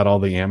talk about all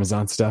the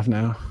Amazon stuff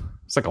now?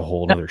 It's like a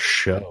whole other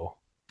show.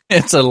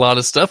 It's a lot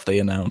of stuff they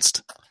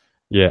announced.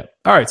 Yeah.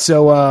 All right.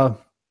 So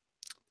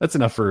that's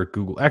enough for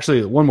Google.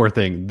 Actually, one more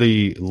thing.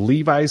 The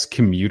Levi's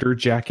commuter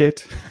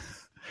jacket.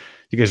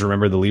 You guys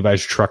remember the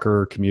Levi's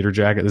trucker commuter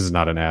jacket? This is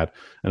not an ad.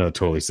 I know it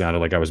totally sounded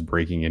like I was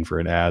breaking in for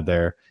an ad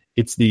there.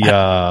 It's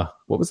the,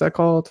 what was that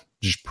called?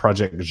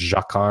 Project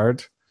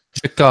Jacquard.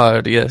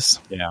 Jacquard, yes.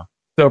 Yeah.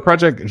 So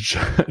Project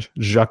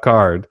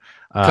Jacquard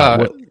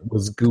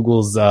was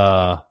Google's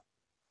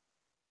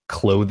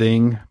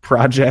clothing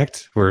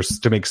project, where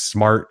to make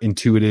smart,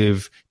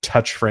 intuitive,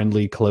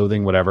 touch-friendly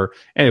clothing, whatever.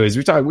 Anyways,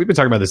 we've been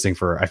talking about this thing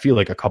for, I feel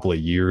like, a couple of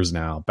years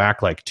now,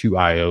 back like 2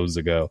 IOs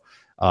ago.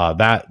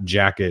 That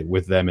jacket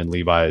with them and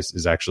Levi's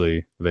is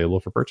actually available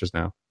for purchase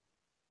now.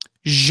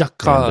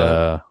 Jacquard.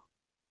 And,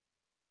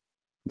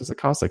 does it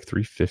cost like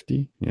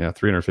 $350? Yeah,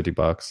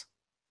 $350.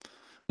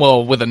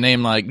 Well, with a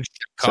name like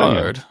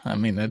Jacquard, So, I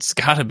mean, it's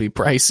got to be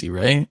pricey,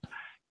 right?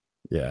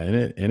 Yeah,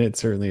 and it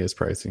certainly is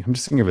pricey. I'm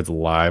just thinking if it's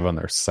live on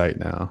their site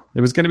now.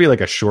 It was going to be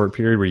like a short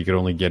period where you could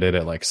only get it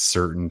at like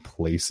certain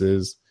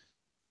places,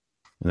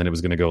 and then it was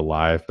going to go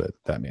live, but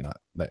that may not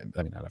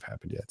have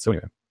happened yet. So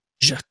anyway,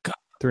 Jacquard.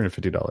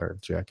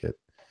 $350 jacket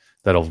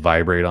that'll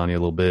vibrate on you a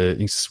little bit.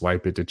 You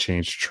swipe it to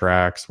change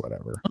tracks,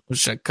 whatever. Oh,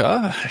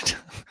 Jacquard.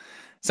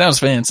 Sounds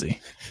fancy.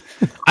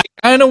 I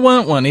kind of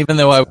want one, even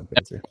though I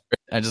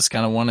just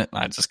kind of want it.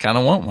 I just kind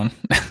of want one.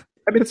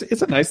 I mean,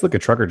 it's a nice looking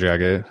trucker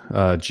jacket,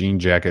 jean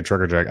jacket,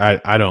 trucker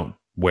jacket. I don't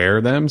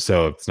wear them,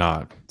 so it's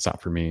not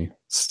for me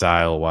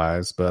style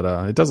wise, but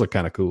it does look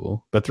kind of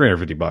cool. But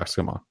 $350,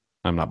 come on,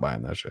 I'm not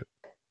buying that shit.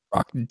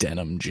 Rock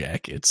denim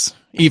jackets,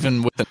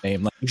 even with a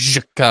name like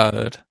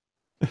Jacquard.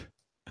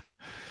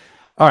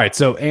 All right,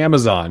 so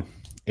Amazon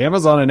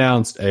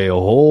announced a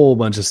whole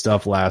bunch of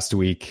stuff last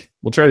week.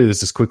 We'll try to do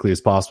this as quickly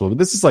as possible, but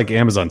this is like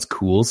Amazon's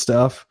cool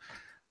stuff.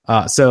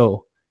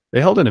 So they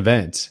held an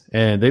event,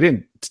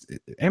 and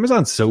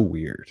Amazon's so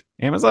weird.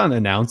 Amazon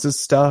announces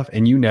stuff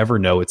and you never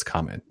know it's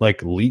coming.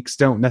 Like, leaks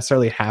don't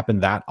necessarily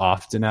happen that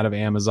often out of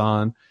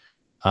Amazon.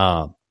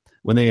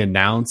 When they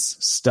announce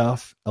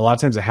stuff, a lot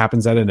of times it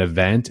happens at an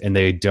event and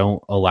they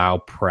don't allow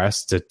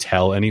press to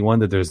tell anyone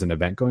that there's an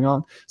event going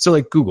on. So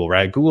like Google,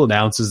 right? Google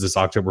announces this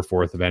October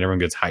 4th event. Everyone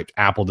gets hyped.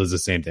 Apple does the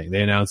same thing.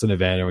 They announce an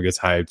event, everyone gets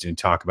hyped and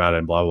talk about it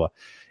and blah, blah, blah.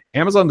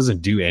 Amazon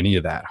doesn't do any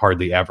of that,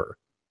 hardly ever.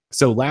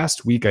 So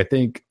last week, I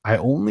think I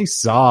only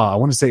saw, I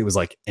want to say it was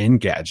like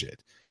Engadget,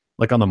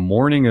 like on the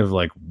morning of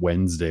like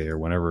Wednesday or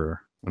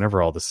whenever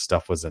all this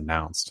stuff was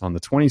announced on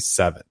the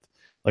 27th.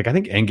 Like, I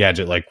think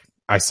Engadget, like,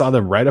 I saw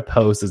them write a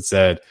post that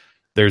said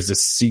there's a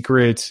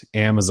secret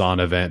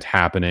Amazon event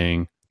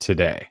happening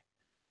today.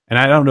 And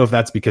I don't know if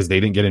that's because they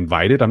didn't get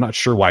invited. I'm not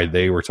sure why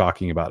they were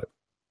talking about it,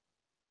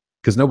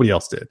 because nobody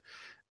else did.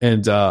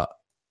 And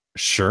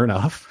sure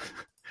enough,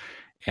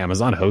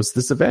 Amazon hosts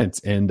this event,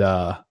 and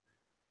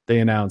they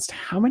announced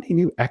how many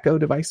new Echo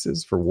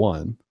devices for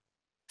one.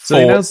 So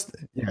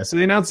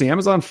they announced the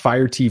Amazon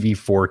Fire TV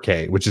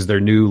 4K, which is their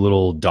new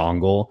little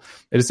dongle.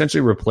 It essentially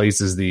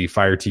replaces the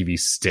Fire TV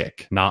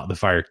stick, not the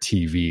Fire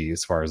TV,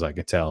 as far as I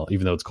can tell,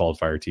 even though it's called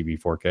Fire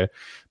TV 4K.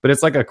 But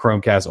it's like a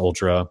Chromecast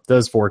Ultra,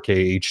 does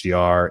 4K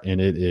HDR,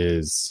 and it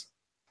is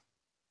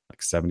like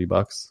 $70,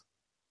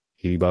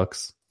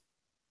 $80.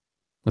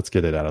 Let's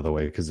get it out of the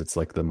way because it's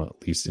like the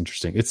least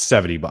interesting. It's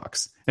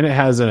 $70, and it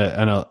has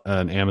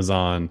an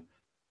Amazon.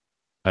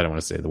 I don't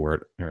want to say the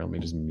word. Here, let me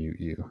just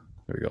mute you.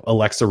 There we go.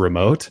 Alexa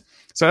remote.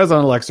 So it has an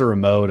Alexa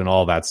remote and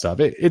all that stuff.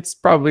 It's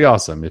probably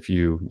awesome if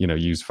you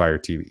use Fire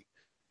TV.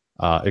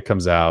 It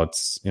comes out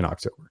in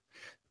October.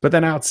 But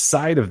then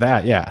outside of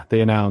that, yeah, they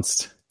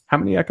announced, how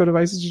many Echo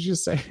devices did you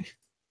just say?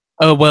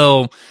 Oh,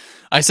 well,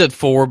 I said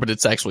 4, but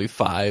it's actually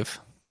 5.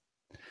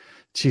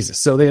 Jesus.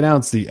 So they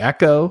announced the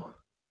Echo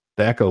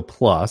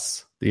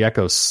Plus, the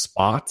Echo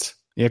Spot,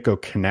 the Echo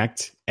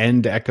Connect,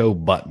 and Echo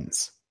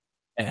Buttons.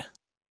 Yeah.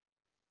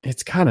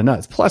 It's kind of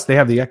nuts. Plus, they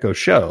have the Echo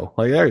Show.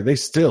 Like, they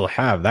still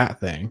have that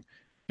thing,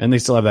 and they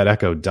still have that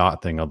Echo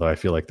Dot thing. Although I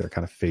feel like they're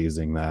kind of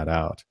phasing that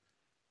out.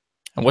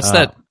 And what's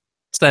that?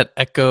 What's that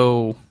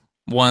Echo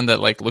one that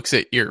like looks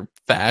at your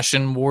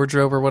fashion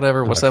wardrobe or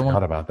whatever? What's that one?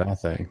 I forgot about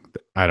that thing.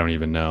 I don't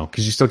even know,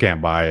 because you still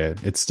can't buy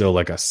it. It's still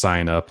like a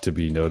sign up to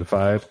be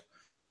notified.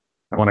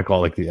 I want to call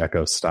it like the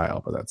Echo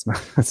Style, but that's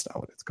not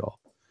what it's called.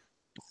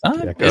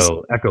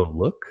 The Echo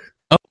Look.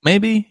 Oh,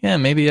 Maybe, yeah,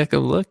 maybe Echo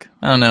look.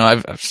 I don't know.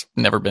 I've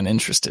never been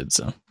interested,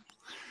 so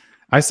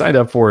I signed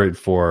up for it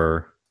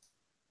for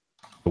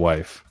the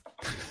wife,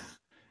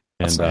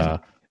 that's and nice.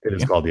 it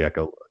is called the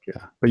Echo Look.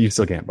 Yeah, but you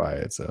still can't buy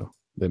it, so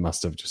they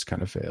must have just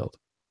kind of failed.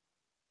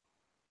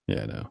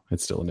 Yeah, no,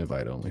 it's still an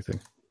invite only thing.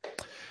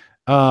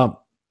 Um,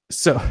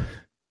 so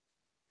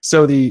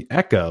the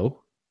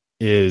Echo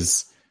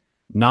is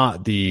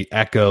not the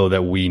Echo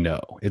that we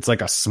know. It's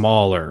like a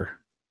smaller,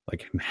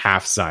 like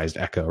half-sized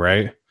Echo,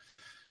 right?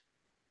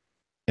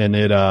 And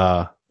it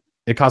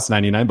costs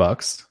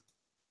 $99,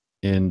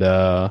 and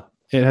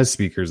it has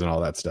speakers and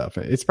all that stuff.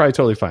 It's probably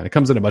totally fine. It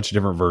comes in a bunch of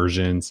different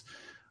versions.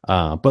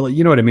 But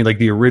you know what I mean? Like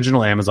the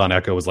original Amazon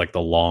Echo was like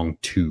the long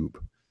tube.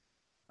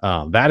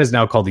 That is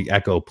now called the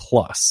Echo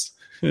Plus.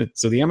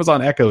 So the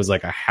Amazon Echo is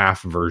like a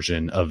half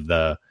version of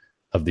the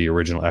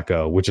original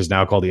Echo, which is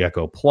now called the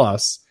Echo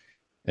Plus.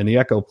 And the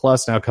Echo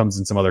Plus now comes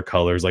in some other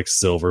colors like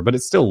silver, but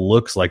it still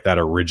looks like that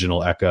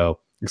original Echo,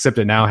 except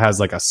it now has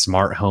like a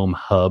smart home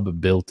hub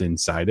built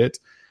inside it,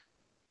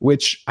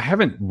 which I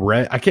haven't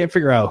read. I can't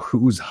figure out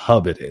whose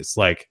hub it is.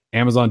 Like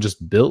Amazon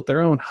just built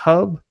their own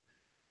hub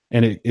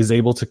and it is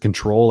able to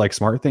control like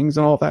smart things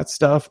and all that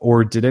stuff.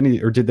 Or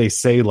did they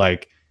say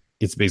like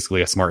it's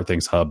basically a smart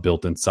things hub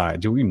built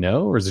inside? Do we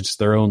know? Or is it just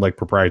their own like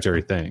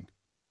proprietary thing?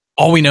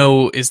 All we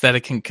know is that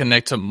it can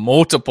connect to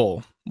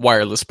multiple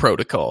wireless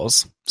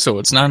protocols. So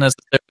it's not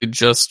necessarily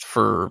just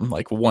for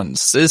like one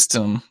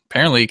system.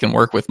 Apparently it can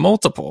work with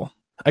multiple.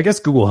 I guess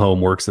Google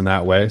Home works in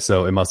that way.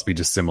 So it must be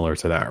just similar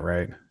to that,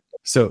 right?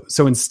 So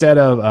instead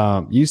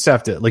of, you used to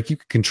have to, like, you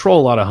could control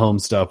a lot of home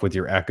stuff with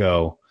your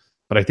Echo,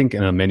 but I think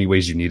in many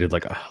ways you needed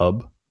like a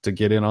hub to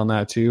get in on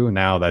that too.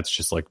 Now that's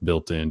just like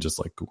built in, just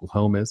like Google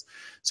Home is.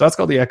 So that's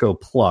called the Echo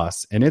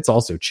Plus, and it's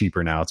also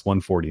cheaper now. It's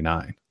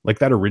 $149. Like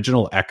that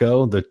original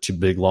Echo, the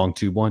big long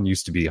tube one,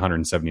 used to be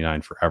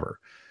 $179 forever.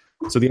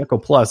 So the Echo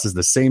Plus is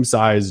the same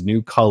size,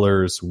 new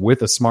colors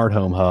with a smart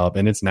home hub,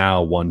 and it's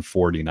now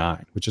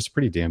 $149, which is a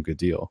pretty damn good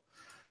deal.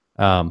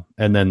 And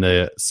then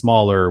the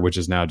smaller, which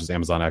is now just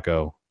Amazon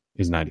Echo,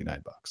 is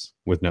 $99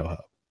 with no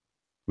hub,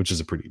 which is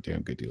a pretty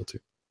damn good deal too.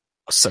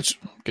 Such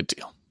a good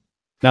deal.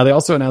 Now they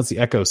also announced the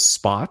Echo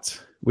Spot,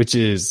 which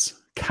is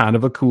kind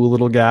of a cool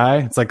little guy.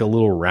 It's like a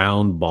little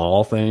round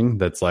ball thing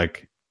that's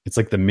like, it's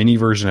like the mini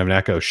version of an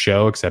Echo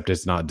Show, except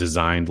it's not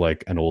designed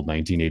like an old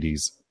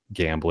 1980s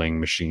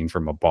gambling machine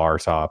from a bar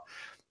top.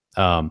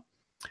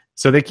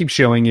 So they keep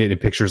showing it in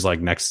pictures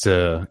like next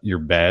to your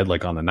bed,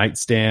 like on the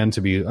nightstand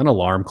to be an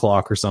alarm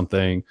clock or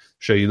something,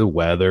 show you the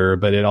weather,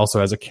 but it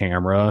also has a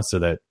camera so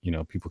that, you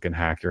know, people can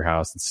hack your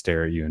house and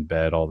stare at you in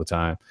bed all the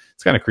time.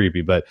 It's kind of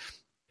creepy, but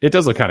it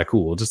does look kind of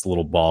cool. Just a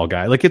little ball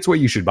guy. Like it's what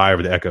you should buy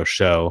over the Echo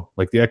Show.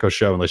 Like the Echo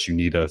Show, unless you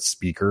need a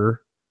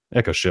speaker,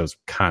 Echo Show is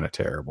kind of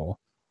terrible.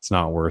 It's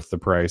not worth the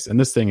price. And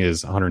this thing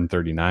is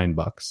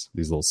 $139,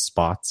 these little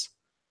spots.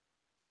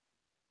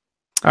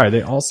 All right.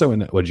 They also,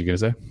 what did you going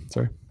to say?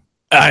 Sorry.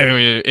 I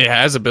mean, it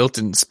has a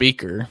built-in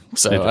speaker,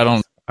 so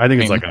I think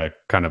it's like a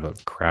kind of a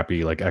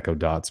crappy like Echo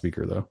Dot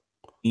speaker though.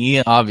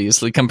 Yeah,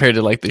 obviously compared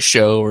to like the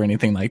Show or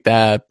anything like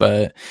that,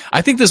 but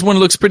I think this one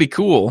looks pretty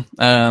cool.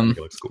 I think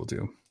it looks cool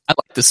too. I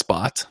like the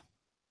Spot,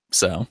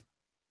 so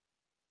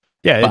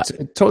yeah,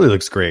 it totally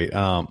looks great.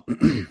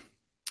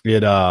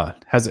 It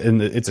has,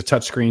 and it's a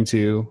touchscreen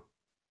too,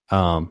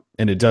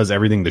 and it does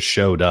everything the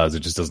Show does. It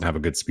just doesn't have a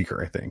good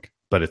speaker, I think,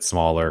 but it's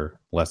smaller,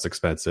 less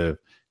expensive.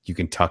 You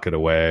can tuck it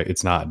away.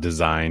 It's not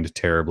designed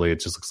terribly.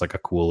 It just looks like a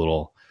cool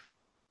little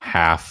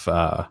half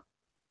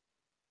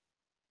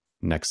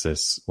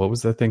Nexus. What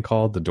was that thing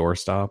called? The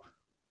doorstop?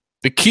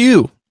 the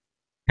Q.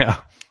 Yeah.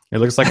 It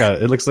looks like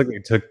they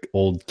took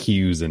old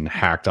Qs and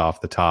hacked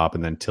off the top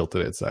and then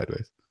tilted it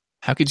sideways.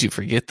 How could you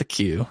forget the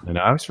Q? And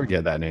I always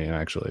forget that name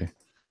actually.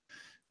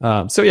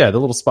 So yeah, the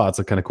little spots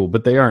look kind of cool,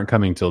 but they aren't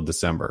coming till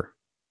December.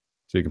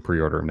 So you can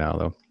pre-order them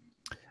now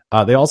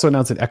though. They also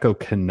announced an Echo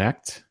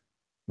Connect,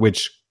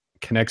 which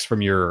connects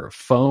from your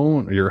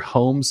phone or your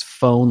home's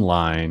phone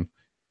line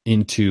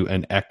into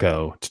an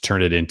Echo to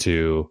turn it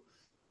into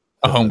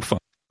A home phone.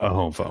 A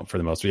home phone for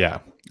the most. Yeah.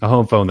 A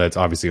home phone that's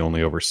obviously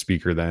only over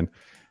speaker then.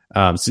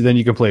 So then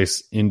you can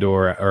place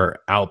indoor or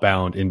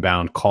outbound,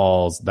 inbound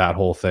calls, that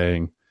whole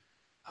thing.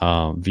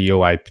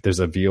 VoIP, there's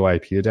a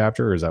VoIP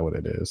adapter, or is that what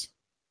it is?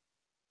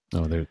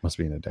 No, there must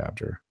be an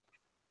adapter.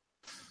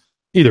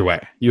 Either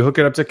way, you hook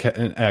it up to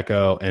an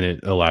Echo and it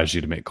allows you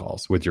to make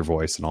calls with your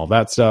voice and all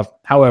that stuff.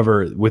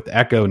 However, with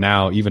Echo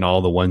now, even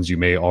all the ones you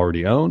may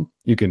already own,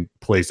 you can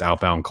place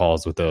outbound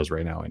calls with those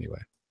right now anyway.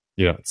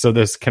 You know, so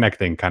this Connect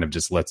thing kind of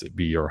just lets it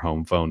be your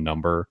home phone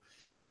number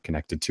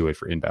connected to it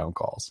for inbound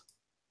calls.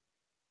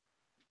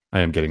 I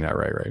am getting that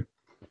right?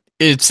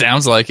 It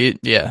sounds like it,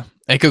 yeah.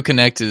 Echo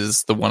Connect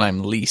is the one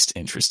I'm least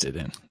interested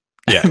in.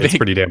 Yeah, it's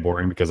pretty damn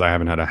boring because I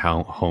haven't had a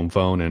home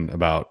phone in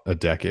about a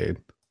decade.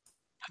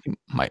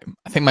 I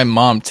think my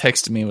mom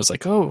texted me and was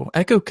like, "Oh,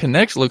 Echo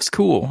Connect looks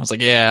cool." I was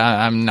like,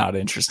 "Yeah, I'm not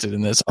interested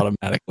in this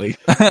automatically.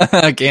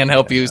 I can't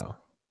help you. No.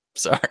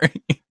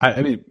 Sorry."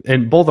 I mean,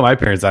 and both of my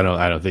parents, I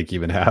don't think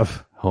even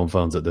have home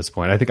phones at this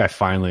point. I think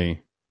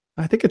I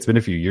I think it's been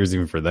a few years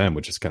even for them,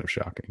 which is kind of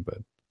shocking, but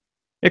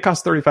it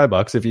costs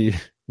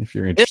 $35 if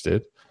you're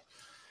interested.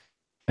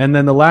 And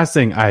then the last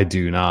thing I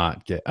do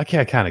not get, okay,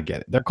 I kind of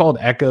get it. They're called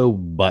Echo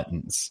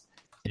buttons,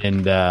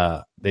 and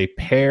they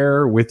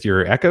pair with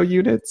your Echo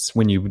units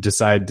when you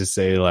decide to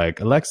say like,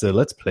 Alexa,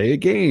 let's play a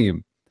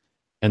game.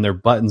 And they're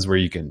buttons where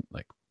you can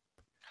like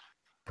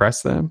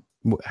press them.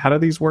 How do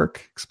these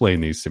work?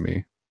 Explain these to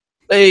me.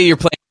 Say you're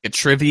playing a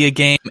trivia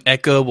game,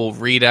 Echo will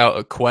read out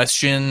a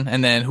question,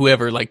 and then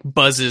whoever like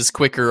buzzes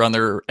quicker on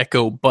their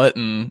Echo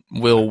button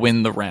will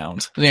win the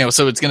round.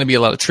 So it's going to be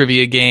a lot of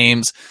trivia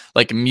games,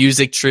 like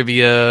music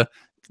trivia.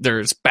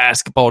 There's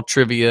basketball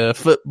trivia,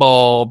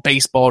 football,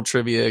 baseball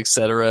trivia,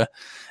 etc.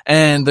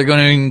 And they're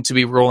going to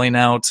be rolling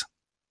out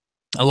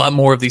a lot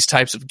more of these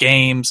types of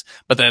games.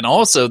 But then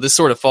also this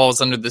sort of falls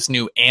under this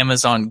new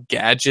Amazon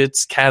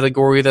gadgets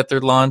category that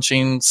they're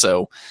launching.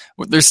 So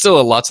there's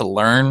still a lot to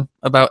learn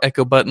about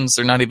Echo buttons.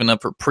 They're not even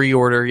up for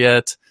pre-order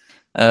yet.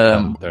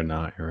 No, they're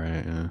not. You're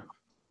right. Yeah.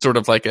 Sort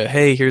of like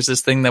hey, here's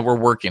this thing that we're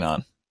working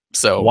on.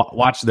 So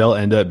watch, they'll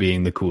end up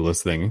being the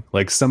coolest thing.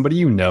 Like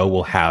somebody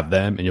will have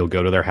them, and you'll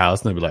go to their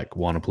house and they'll be like,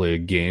 want to play a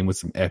game with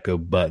some Echo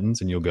buttons?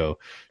 And you'll go,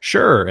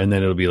 sure. And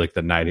then it'll be like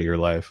the night of your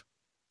life.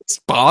 It's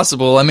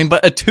possible. I mean,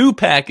 but a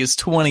 2-pack is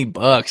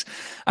 $20.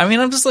 I mean,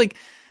 I'm just like,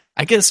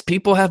 I guess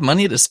people have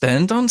money to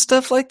spend on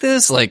stuff like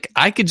this. Like,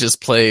 I could just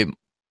play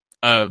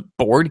a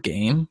board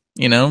game,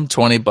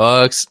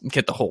 $20,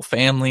 get the whole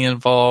family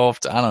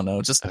involved. I don't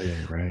know. Just oh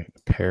yeah, right.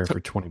 A pair for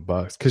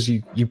 $20 because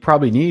you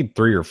probably need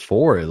 3 or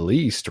 4 at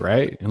least,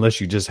 right?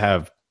 Unless you just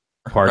have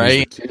parties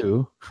right? of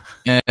 2.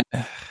 Yeah.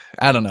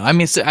 I don't know. I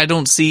mean, I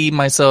don't see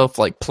myself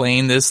like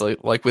playing this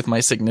like with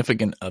my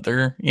significant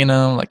other,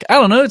 like, I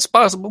don't know. It's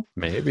possible.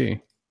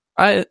 Maybe.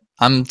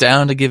 I'm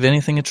down to give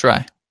anything a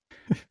try.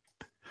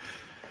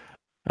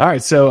 All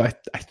right. So I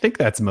think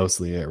that's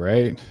mostly it,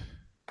 right?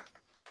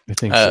 I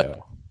think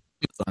so.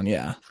 Amazon,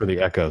 yeah. For the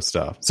Echo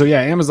stuff. So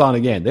yeah, Amazon,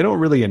 again, they don't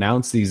really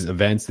announce these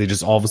events. They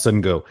just all of a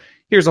sudden go,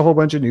 here's a whole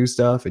bunch of new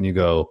stuff. And you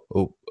go,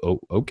 oh,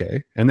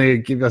 okay. And they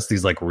give us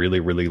these like really,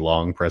 really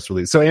long press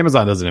releases. So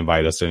Amazon doesn't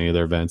invite us to any of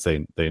their events.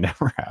 They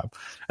never have.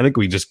 I think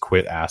we just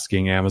quit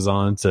asking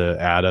Amazon to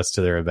add us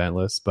to their event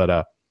list.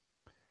 But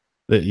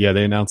they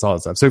announce all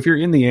that stuff. So if you're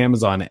in the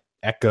Amazon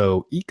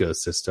Echo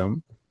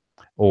ecosystem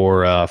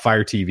or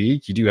Fire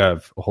TV, you do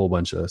have a whole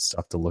bunch of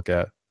stuff to look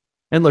at.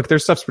 And look, their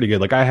stuff's pretty good.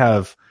 Like I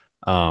have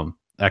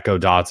Echo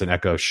Dots and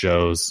Echo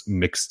Shows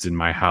mixed in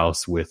my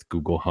house with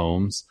Google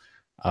Homes.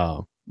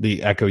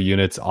 The Echo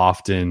units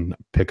often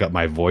pick up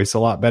my voice a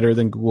lot better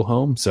than Google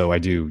Home, so I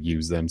do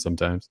use them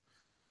sometimes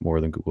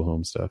more than Google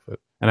Home stuff.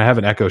 And I have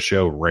an Echo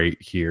Show right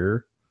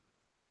here,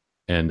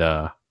 and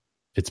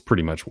it's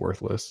pretty much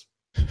worthless.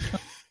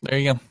 There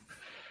you go.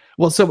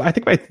 Well, so I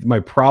think my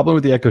problem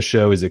with the Echo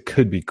Show is it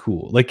could be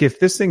cool. Like if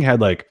this thing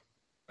had like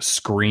a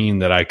screen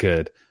that I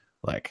could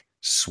like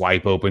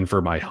swipe open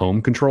for my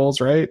home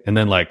controls, right? And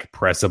then like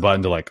press a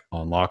button to like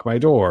unlock my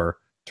door,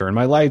 turn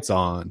my lights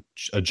on,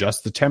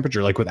 adjust the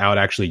temperature, like without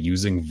actually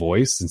using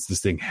voice, since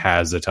this thing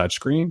has a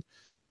touchscreen,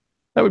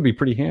 that would be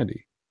pretty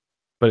handy.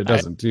 But it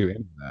doesn't do any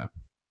of that.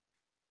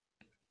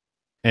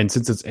 And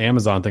since it's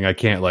Amazon thing, I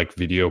can't like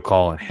video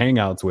call and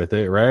hangouts with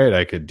it, right?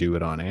 I could do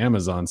it on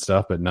Amazon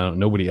stuff, but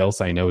nobody else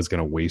I know is going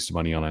to waste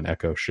money on an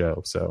Echo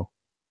Show. So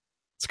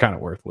it's kind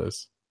of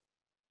worthless.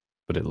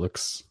 But it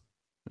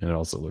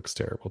also looks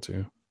terrible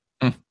too.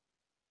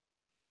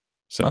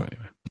 So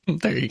anyway.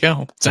 There you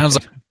go. Sounds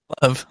like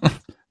love.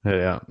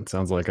 Yeah, it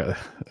sounds like a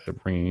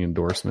ringing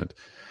endorsement.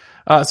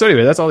 So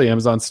anyway, that's all the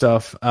Amazon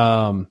stuff.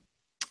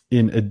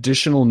 In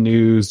additional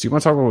news, do you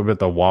want to talk a little bit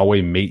about the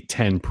Huawei Mate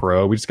 10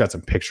 Pro? We just got some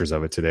pictures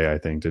of it today, I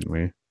think, didn't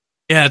we?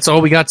 Yeah, it's all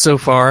we got so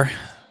far.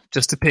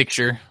 Just a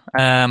picture.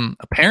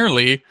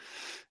 Apparently,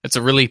 it's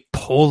a really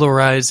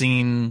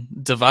polarizing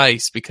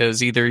device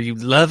because either you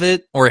love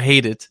it or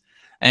hate it.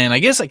 And I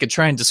guess I could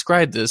try and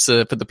describe this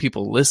for the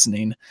people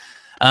listening.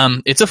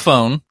 It's a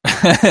phone,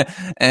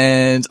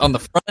 and on the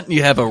front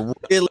you have a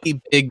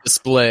really big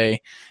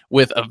display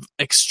with an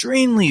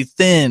extremely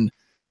thin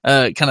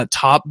kind of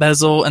top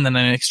bezel and then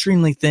an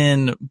extremely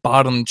thin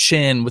bottom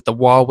chin with the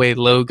Huawei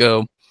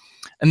logo.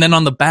 And then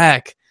on the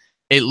back,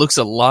 it looks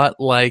a lot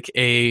like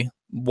a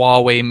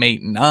Huawei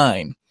Mate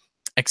 9,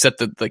 except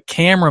that the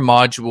camera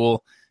module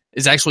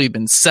has actually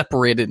been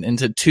separated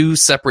into 2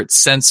 separate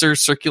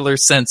circular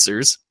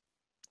sensors.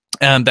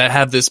 That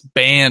have this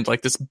band,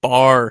 like this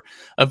bar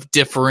of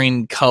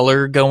differing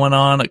color going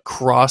on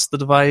across the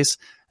device.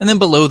 And then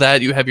below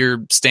that, you have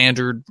your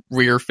standard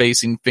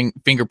rear-facing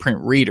fingerprint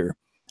reader.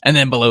 And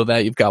then below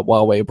that, you've got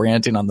Huawei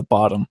branding on the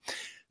bottom.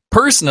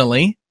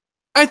 Personally,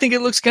 I think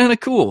it looks kind of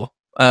cool.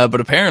 But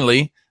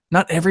apparently,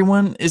 not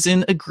everyone is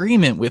in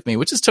agreement with me,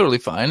 which is totally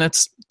fine.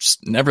 That's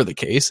just never the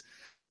case.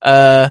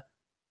 But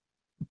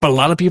a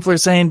lot of people are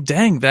saying,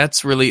 dang,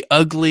 that's really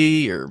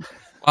ugly, or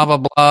blah, blah,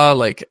 blah.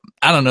 Like,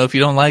 I don't know. If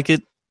you don't like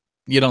it,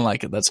 you don't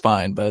like it. That's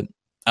fine. But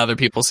other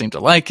people seem to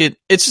like it.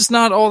 It's just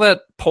not all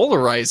that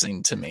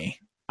polarizing to me.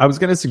 I was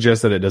going to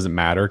suggest that it doesn't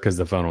matter because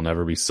the phone will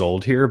never be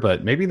sold here,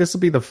 but maybe this will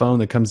be the phone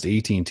that comes to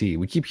AT&T.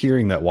 We keep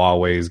hearing that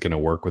Huawei is going to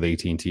work with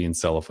AT&T and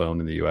sell a phone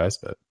in the US,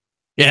 but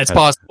Yeah, it's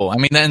possible. I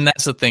mean, and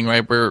that's the thing,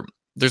 right? Where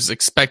there's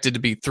expected to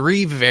be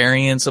 3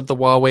 variants of the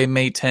Huawei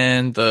Mate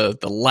 10: the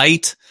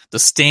Lite, the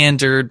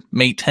standard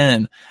Mate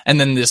 10, and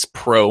then this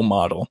Pro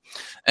model.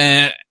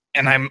 And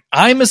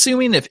I'm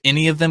assuming if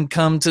any of them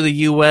come to the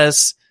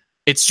US,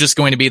 it's just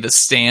going to be the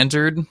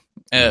standard.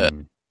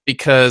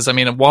 Because I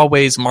mean, in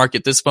Huawei's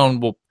market,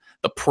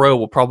 the Pro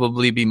will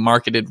probably be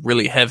marketed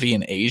really heavy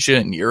in Asia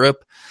and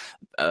Europe.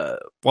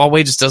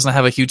 Huawei just doesn't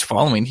have a huge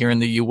following here in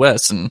the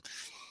US, and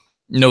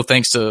no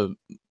thanks to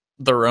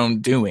their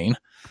own doing.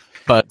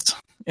 But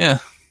yeah,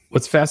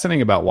 what's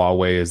fascinating about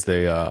Huawei is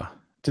they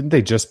didn't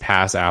they just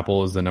pass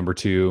Apple as the number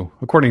 2,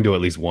 according to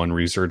at least one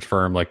research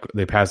firm. Like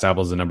they passed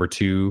Apple as the number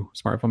 2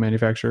 smartphone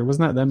manufacturer.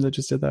 Wasn't that them that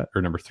just did that,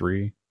 or number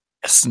 3?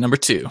 Yes, number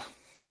 2.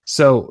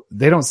 So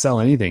they don't sell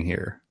anything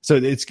here. So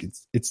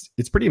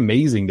it's pretty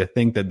amazing to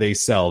think that they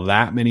sell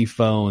that many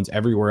phones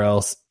everywhere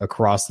else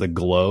across the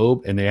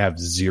globe, and they have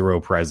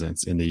zero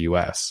presence in the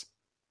US.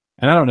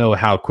 And I don't know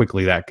how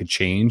quickly that could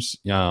change.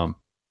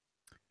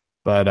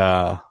 But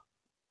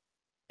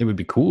it would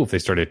be cool if they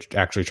started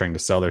actually trying to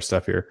sell their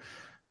stuff here.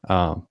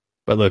 But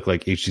look,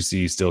 like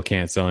HTC still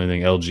can't sell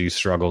anything. LG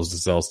struggles to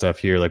sell stuff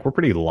here. Like we're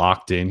pretty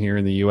locked in here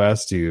in the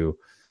US to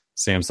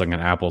Samsung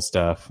and Apple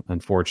stuff,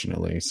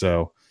 unfortunately.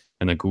 So,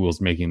 and then Google's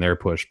making their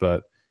push.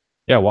 But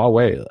yeah,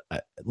 Huawei,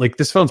 like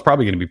this phone's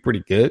probably going to be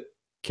pretty good.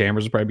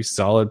 Cameras will probably be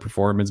solid,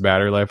 performance,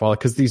 battery life, all that.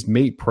 Because these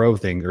Mate Pro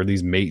things or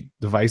these Mate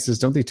devices,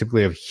 don't they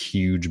typically have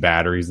huge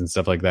batteries and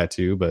stuff like that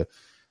too? But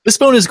this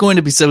phone is going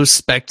to be so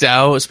specced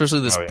out,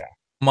 especially this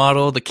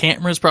model. The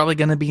camera is probably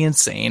going to be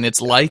insane.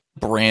 It's like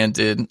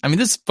branded. I mean,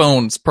 this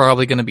phone's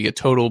probably going to be a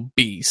total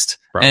beast.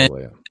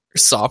 Probably, and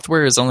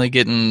software is only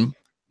getting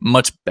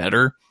much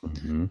better.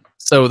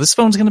 So this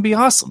phone's going to be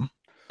awesome.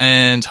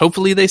 And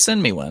hopefully they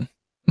send me one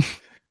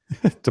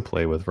to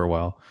play with for a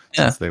while,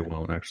 since they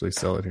won't actually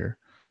sell it here.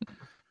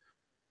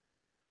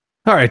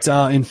 All right.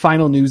 In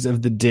final news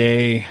of the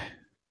day,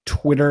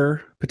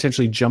 Twitter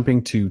potentially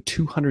jumping to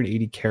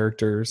 280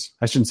 characters.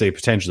 I shouldn't say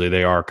potentially.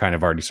 They are kind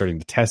of already starting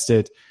to test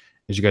it.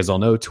 As you guys all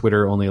know,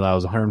 Twitter only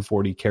allows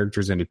 140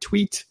 characters in a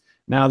tweet.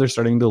 Now they're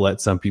starting to let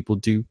some people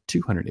do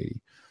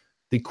 280.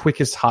 The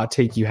quickest hot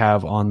take you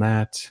have on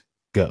that?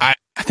 Go. I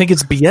think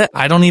it's BS.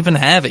 I don't even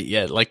have it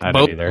yet. Like I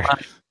don't either.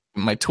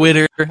 My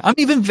Twitter, I'm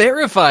even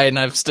verified, and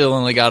I've still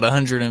only got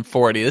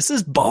 140. This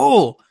is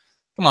bull.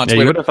 Come on, yeah,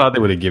 Twitter. You would have thought they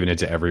would have given it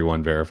to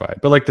everyone verified,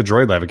 but like the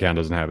Droid Live account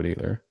doesn't have it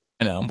either.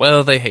 I know.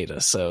 Well, they hate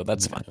us, so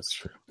that's fine. That's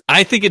true.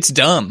 I think it's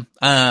dumb.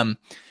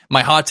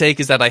 My hot take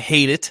is that I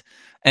hate it,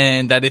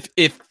 and that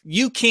if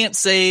you can't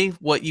say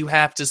what you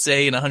have to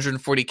say in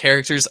 140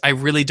 characters, I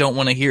really don't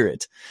want to hear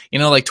it. You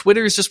know, like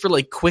Twitter is just for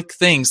like quick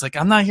things. Like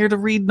I'm not here to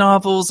read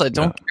novels. I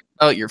don't care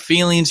about your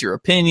feelings, your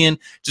opinion.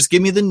 Just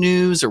give me the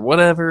news or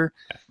whatever.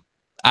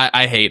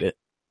 I hate it.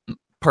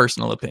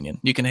 Personal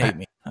opinion. You can hate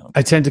me.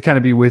 I tend to kind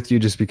of be with you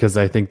just because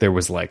I think there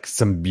was like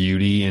some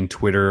beauty in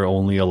Twitter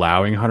only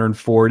allowing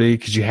 140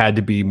 because you had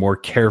to be more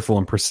careful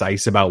and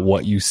precise about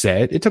what you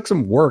said. It took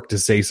some work to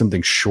say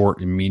something short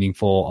and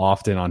meaningful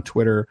often on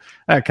Twitter.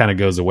 That kind of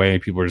goes away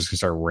and people are just going to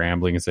start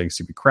rambling and saying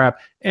stupid crap.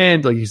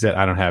 And like you said,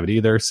 I don't have it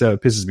either. So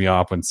it pisses me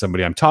off when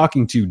somebody I'm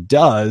talking to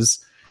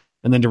does.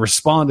 And then to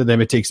respond to them,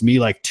 it takes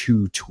me like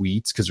 2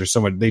 tweets because there's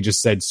they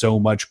just said so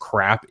much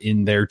crap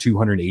in their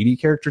 280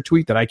 character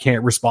tweet that I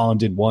can't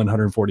respond in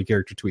 140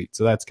 character tweet.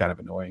 So that's kind of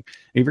annoying.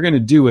 If you're going to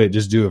do it,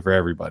 just do it for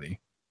everybody.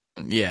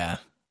 Yeah.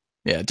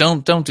 Yeah.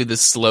 Don't do this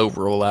slow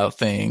rollout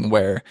thing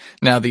where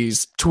now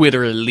these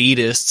Twitter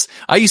elitists,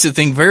 I used to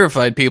think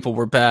verified people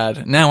were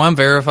bad. Now I'm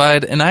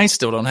verified and I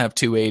still don't have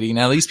 280.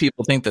 Now these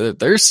people think that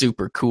they're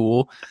super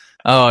cool.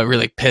 Oh, it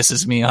really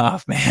pisses me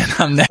off, man.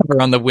 I'm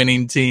never on the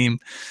winning team.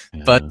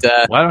 Yeah. But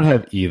well, I don't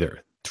have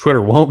either.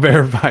 Twitter won't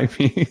verify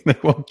me. They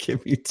won't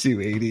give me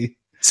 280.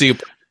 See,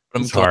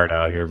 it's hard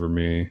out here for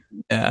me.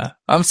 Yeah.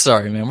 I'm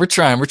sorry, man. We're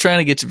trying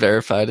to get you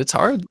verified. It's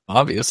hard,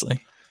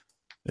 obviously.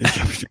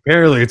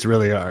 Apparently, it's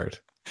really hard.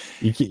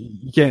 You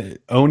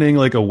can't owning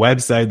like a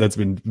website that's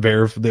been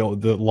verified,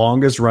 the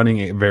longest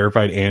running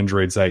verified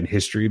Android site in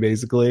history,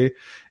 basically.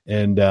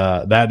 And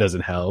that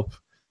doesn't help.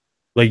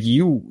 Like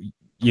you're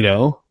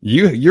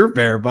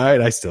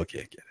verified. I still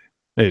can't get it.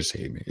 They just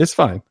hate me. It's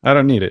fine. I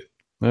don't need it.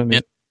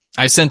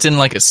 I sent in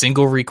like a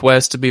single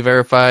request to be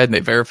verified. And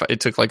they verified. It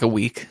took like a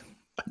week,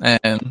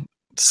 and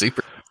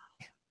super.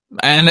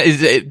 And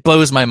it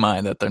blows my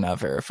mind that they're not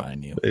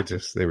verifying you.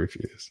 They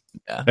refuse.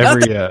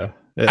 Yeah.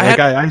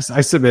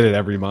 I submit it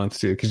every month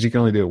too because you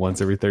can only do it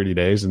once every 30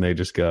 days, and they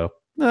just go.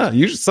 No,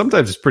 usually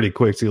sometimes it's pretty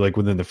quick too. Like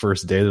within the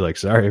first day, they're like,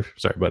 "Sorry,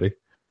 buddy,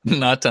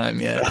 not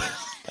time yet."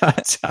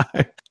 Not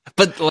time.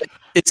 But like,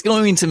 it's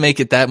going to make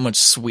it that much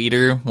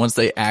sweeter once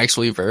they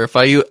actually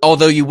verify you.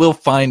 Although you will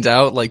find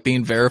out, like,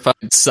 being verified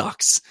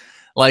sucks.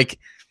 Like,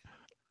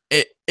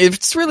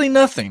 it's really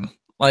nothing.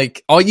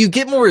 Like, all you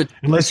get more...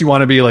 Unless you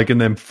want to be, like, in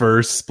them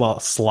first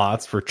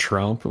slots for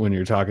Trump when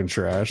you're talking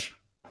trash.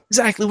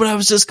 exactly what I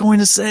was just going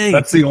to say.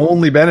 That's the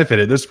only benefit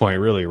at this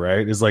point, really,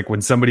 right? Is like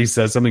when somebody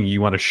says something,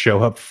 you want to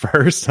show up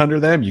first under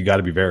them, you got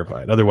to be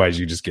verified. Otherwise,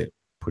 you just get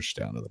pushed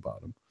down to the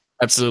bottom.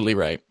 Absolutely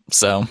right.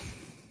 So,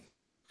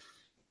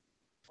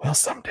 well,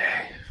 someday,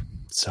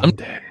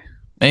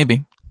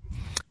 maybe.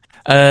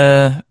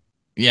 Yeah,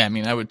 I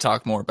mean, I would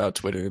talk more about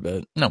Twitter,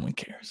 but no one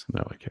cares.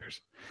 No one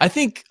cares. I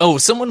think,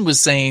 someone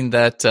was saying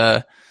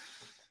that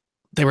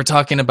they were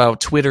talking about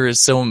Twitter is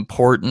so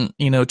important,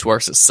 to our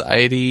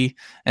society,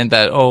 and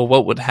that,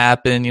 what would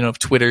happen, if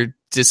Twitter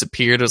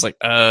disappeared? It was like,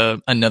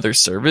 another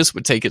service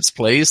would take its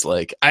place.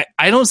 Like,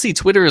 I don't see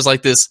Twitter as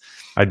like this.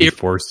 I'd be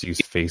forced to use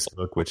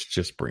Facebook, which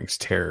just brings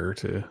terror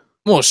to.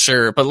 Well,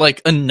 sure, but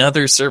like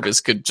another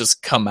service could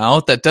just come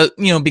out that does,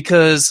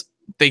 because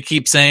they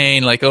keep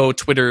saying like,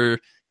 Twitter,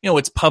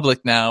 it's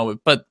public now,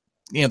 but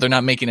they're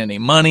not making any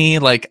money.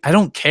 Like, I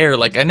don't care.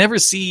 Like, I never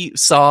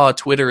saw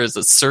Twitter as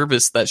a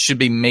service that should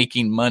be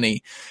making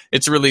money.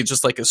 It's really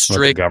just like a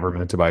strict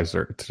government to buy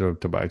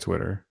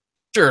Twitter.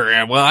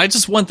 Sure. Well, I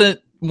just want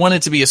it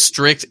to be a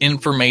strict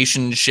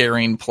information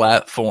sharing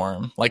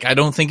platform. Like, I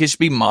don't think it should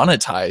be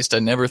monetized. I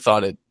never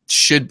thought it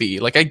should be.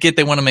 Like, I get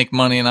they want to make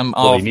money, and I'm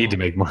all. They need to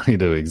make money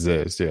to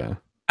exist. Yeah.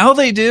 How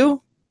they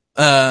do?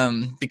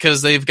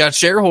 Because they've got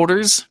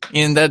shareholders,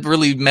 and that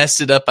really messed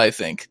it up, I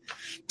think.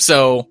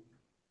 So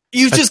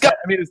I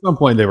mean, at some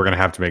point they were going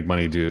to have to make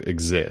money to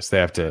exist. They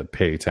have to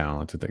pay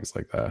talent and things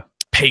like that.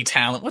 Pay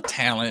talent? What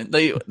talent?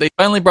 They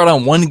finally brought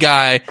on one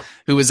guy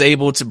who was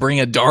able to bring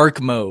a dark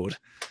mode.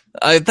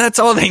 That's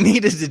all they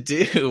needed to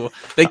do.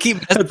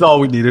 That's all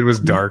we needed was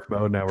dark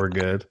mode. Now we're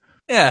good.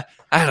 Yeah,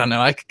 I don't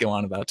know. I could go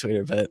on about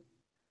Twitter, but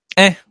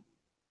I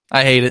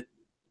hate it.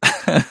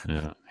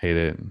 Yeah, hate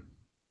it.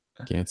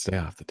 Can't stay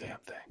off the damn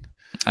thing.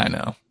 I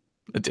know.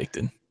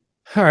 Addicted.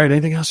 All right.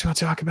 Anything else you want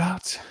to talk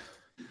about?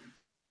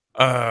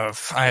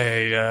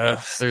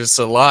 There's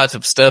a lot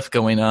of stuff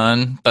going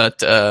on,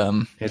 but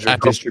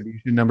Android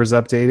distribution numbers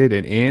updated,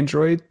 and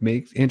Android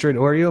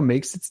Oreo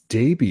makes its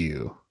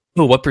debut.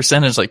 Oh, what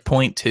percentage? Like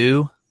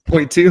 0.2?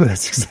 0.2.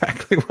 That's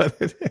exactly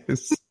what it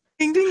is.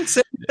 Ding ding.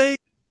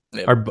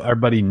 Our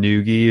buddy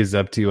Noogie is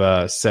up to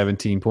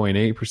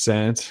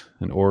 17.8%,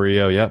 and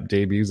Oreo,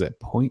 debuts at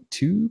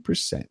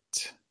 0.2%.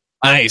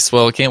 Nice.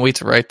 Well, I can't wait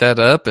to write that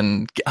up,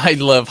 and I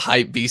love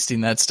hype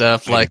beasting that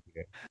stuff. Like,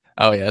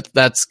 oh yeah,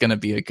 that's gonna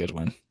be a good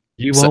one.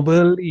 You won't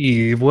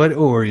believe what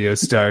Oreo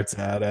starts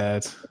out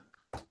at.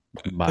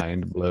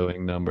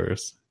 Mind-blowing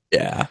numbers.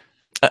 Yeah.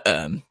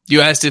 You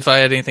asked if I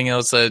had anything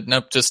else.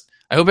 Nope. Just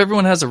I hope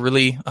everyone has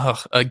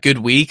a good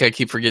week. I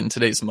keep forgetting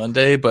today's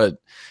Monday, but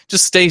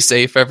just stay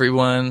safe,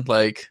 everyone.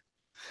 Like,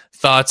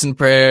 thoughts and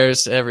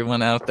prayers to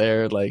everyone out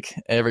there. Like,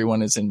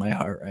 everyone is in my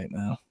heart right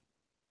now.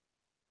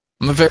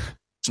 I'm a very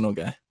emotional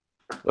guy.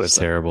 What a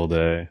terrible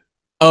day.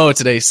 Oh,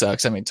 today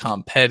sucks. I mean,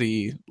 Tom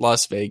Petty,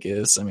 Las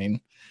Vegas. I mean,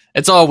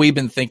 it's all we've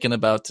been thinking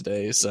about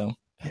today. So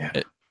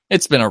yeah.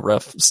 It's been a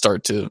rough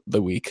start to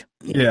the week.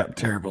 Yeah,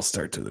 terrible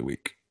start to the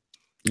week.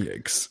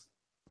 Yikes.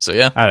 So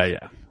yeah. I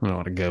don't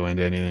want to go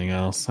into anything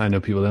else. I know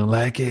people don't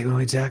like it when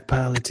we talk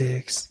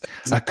politics.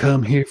 I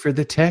come here for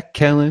the tech,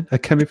 Kellen. I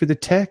come here for the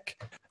tech.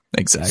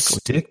 Exactly.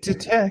 Stick to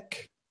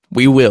tech.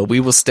 We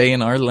will stay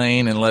in our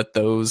lane and let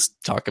those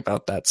talk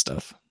about that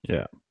stuff.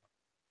 Yeah.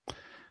 All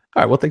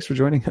right. Well, thanks for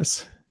joining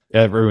us.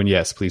 Everyone,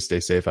 yes, please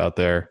stay safe out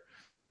there.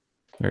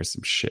 There's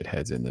some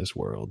shitheads in this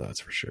world, that's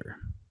for sure.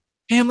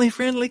 Family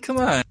friendly, come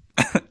on.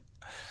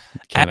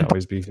 Can't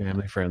always be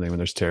family friendly when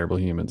there's terrible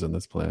humans on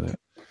this planet.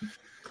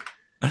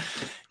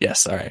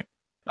 Yes, all right.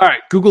 All right,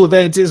 Google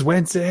event is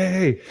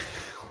Wednesday.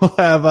 We'll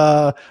have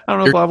I don't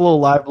know if we'll have a little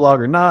live blog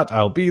or not.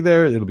 I'll be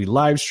there. It'll be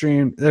live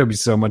streamed. There'll be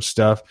so much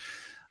stuff.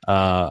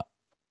 It'll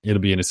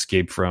be an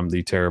escape from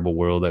the terrible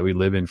world that we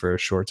live in for a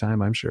short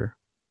time, I'm sure.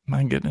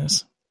 My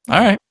goodness. All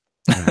right.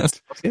 All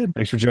right. Good.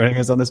 Thanks for joining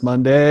us on this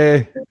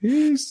Monday.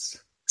 Peace.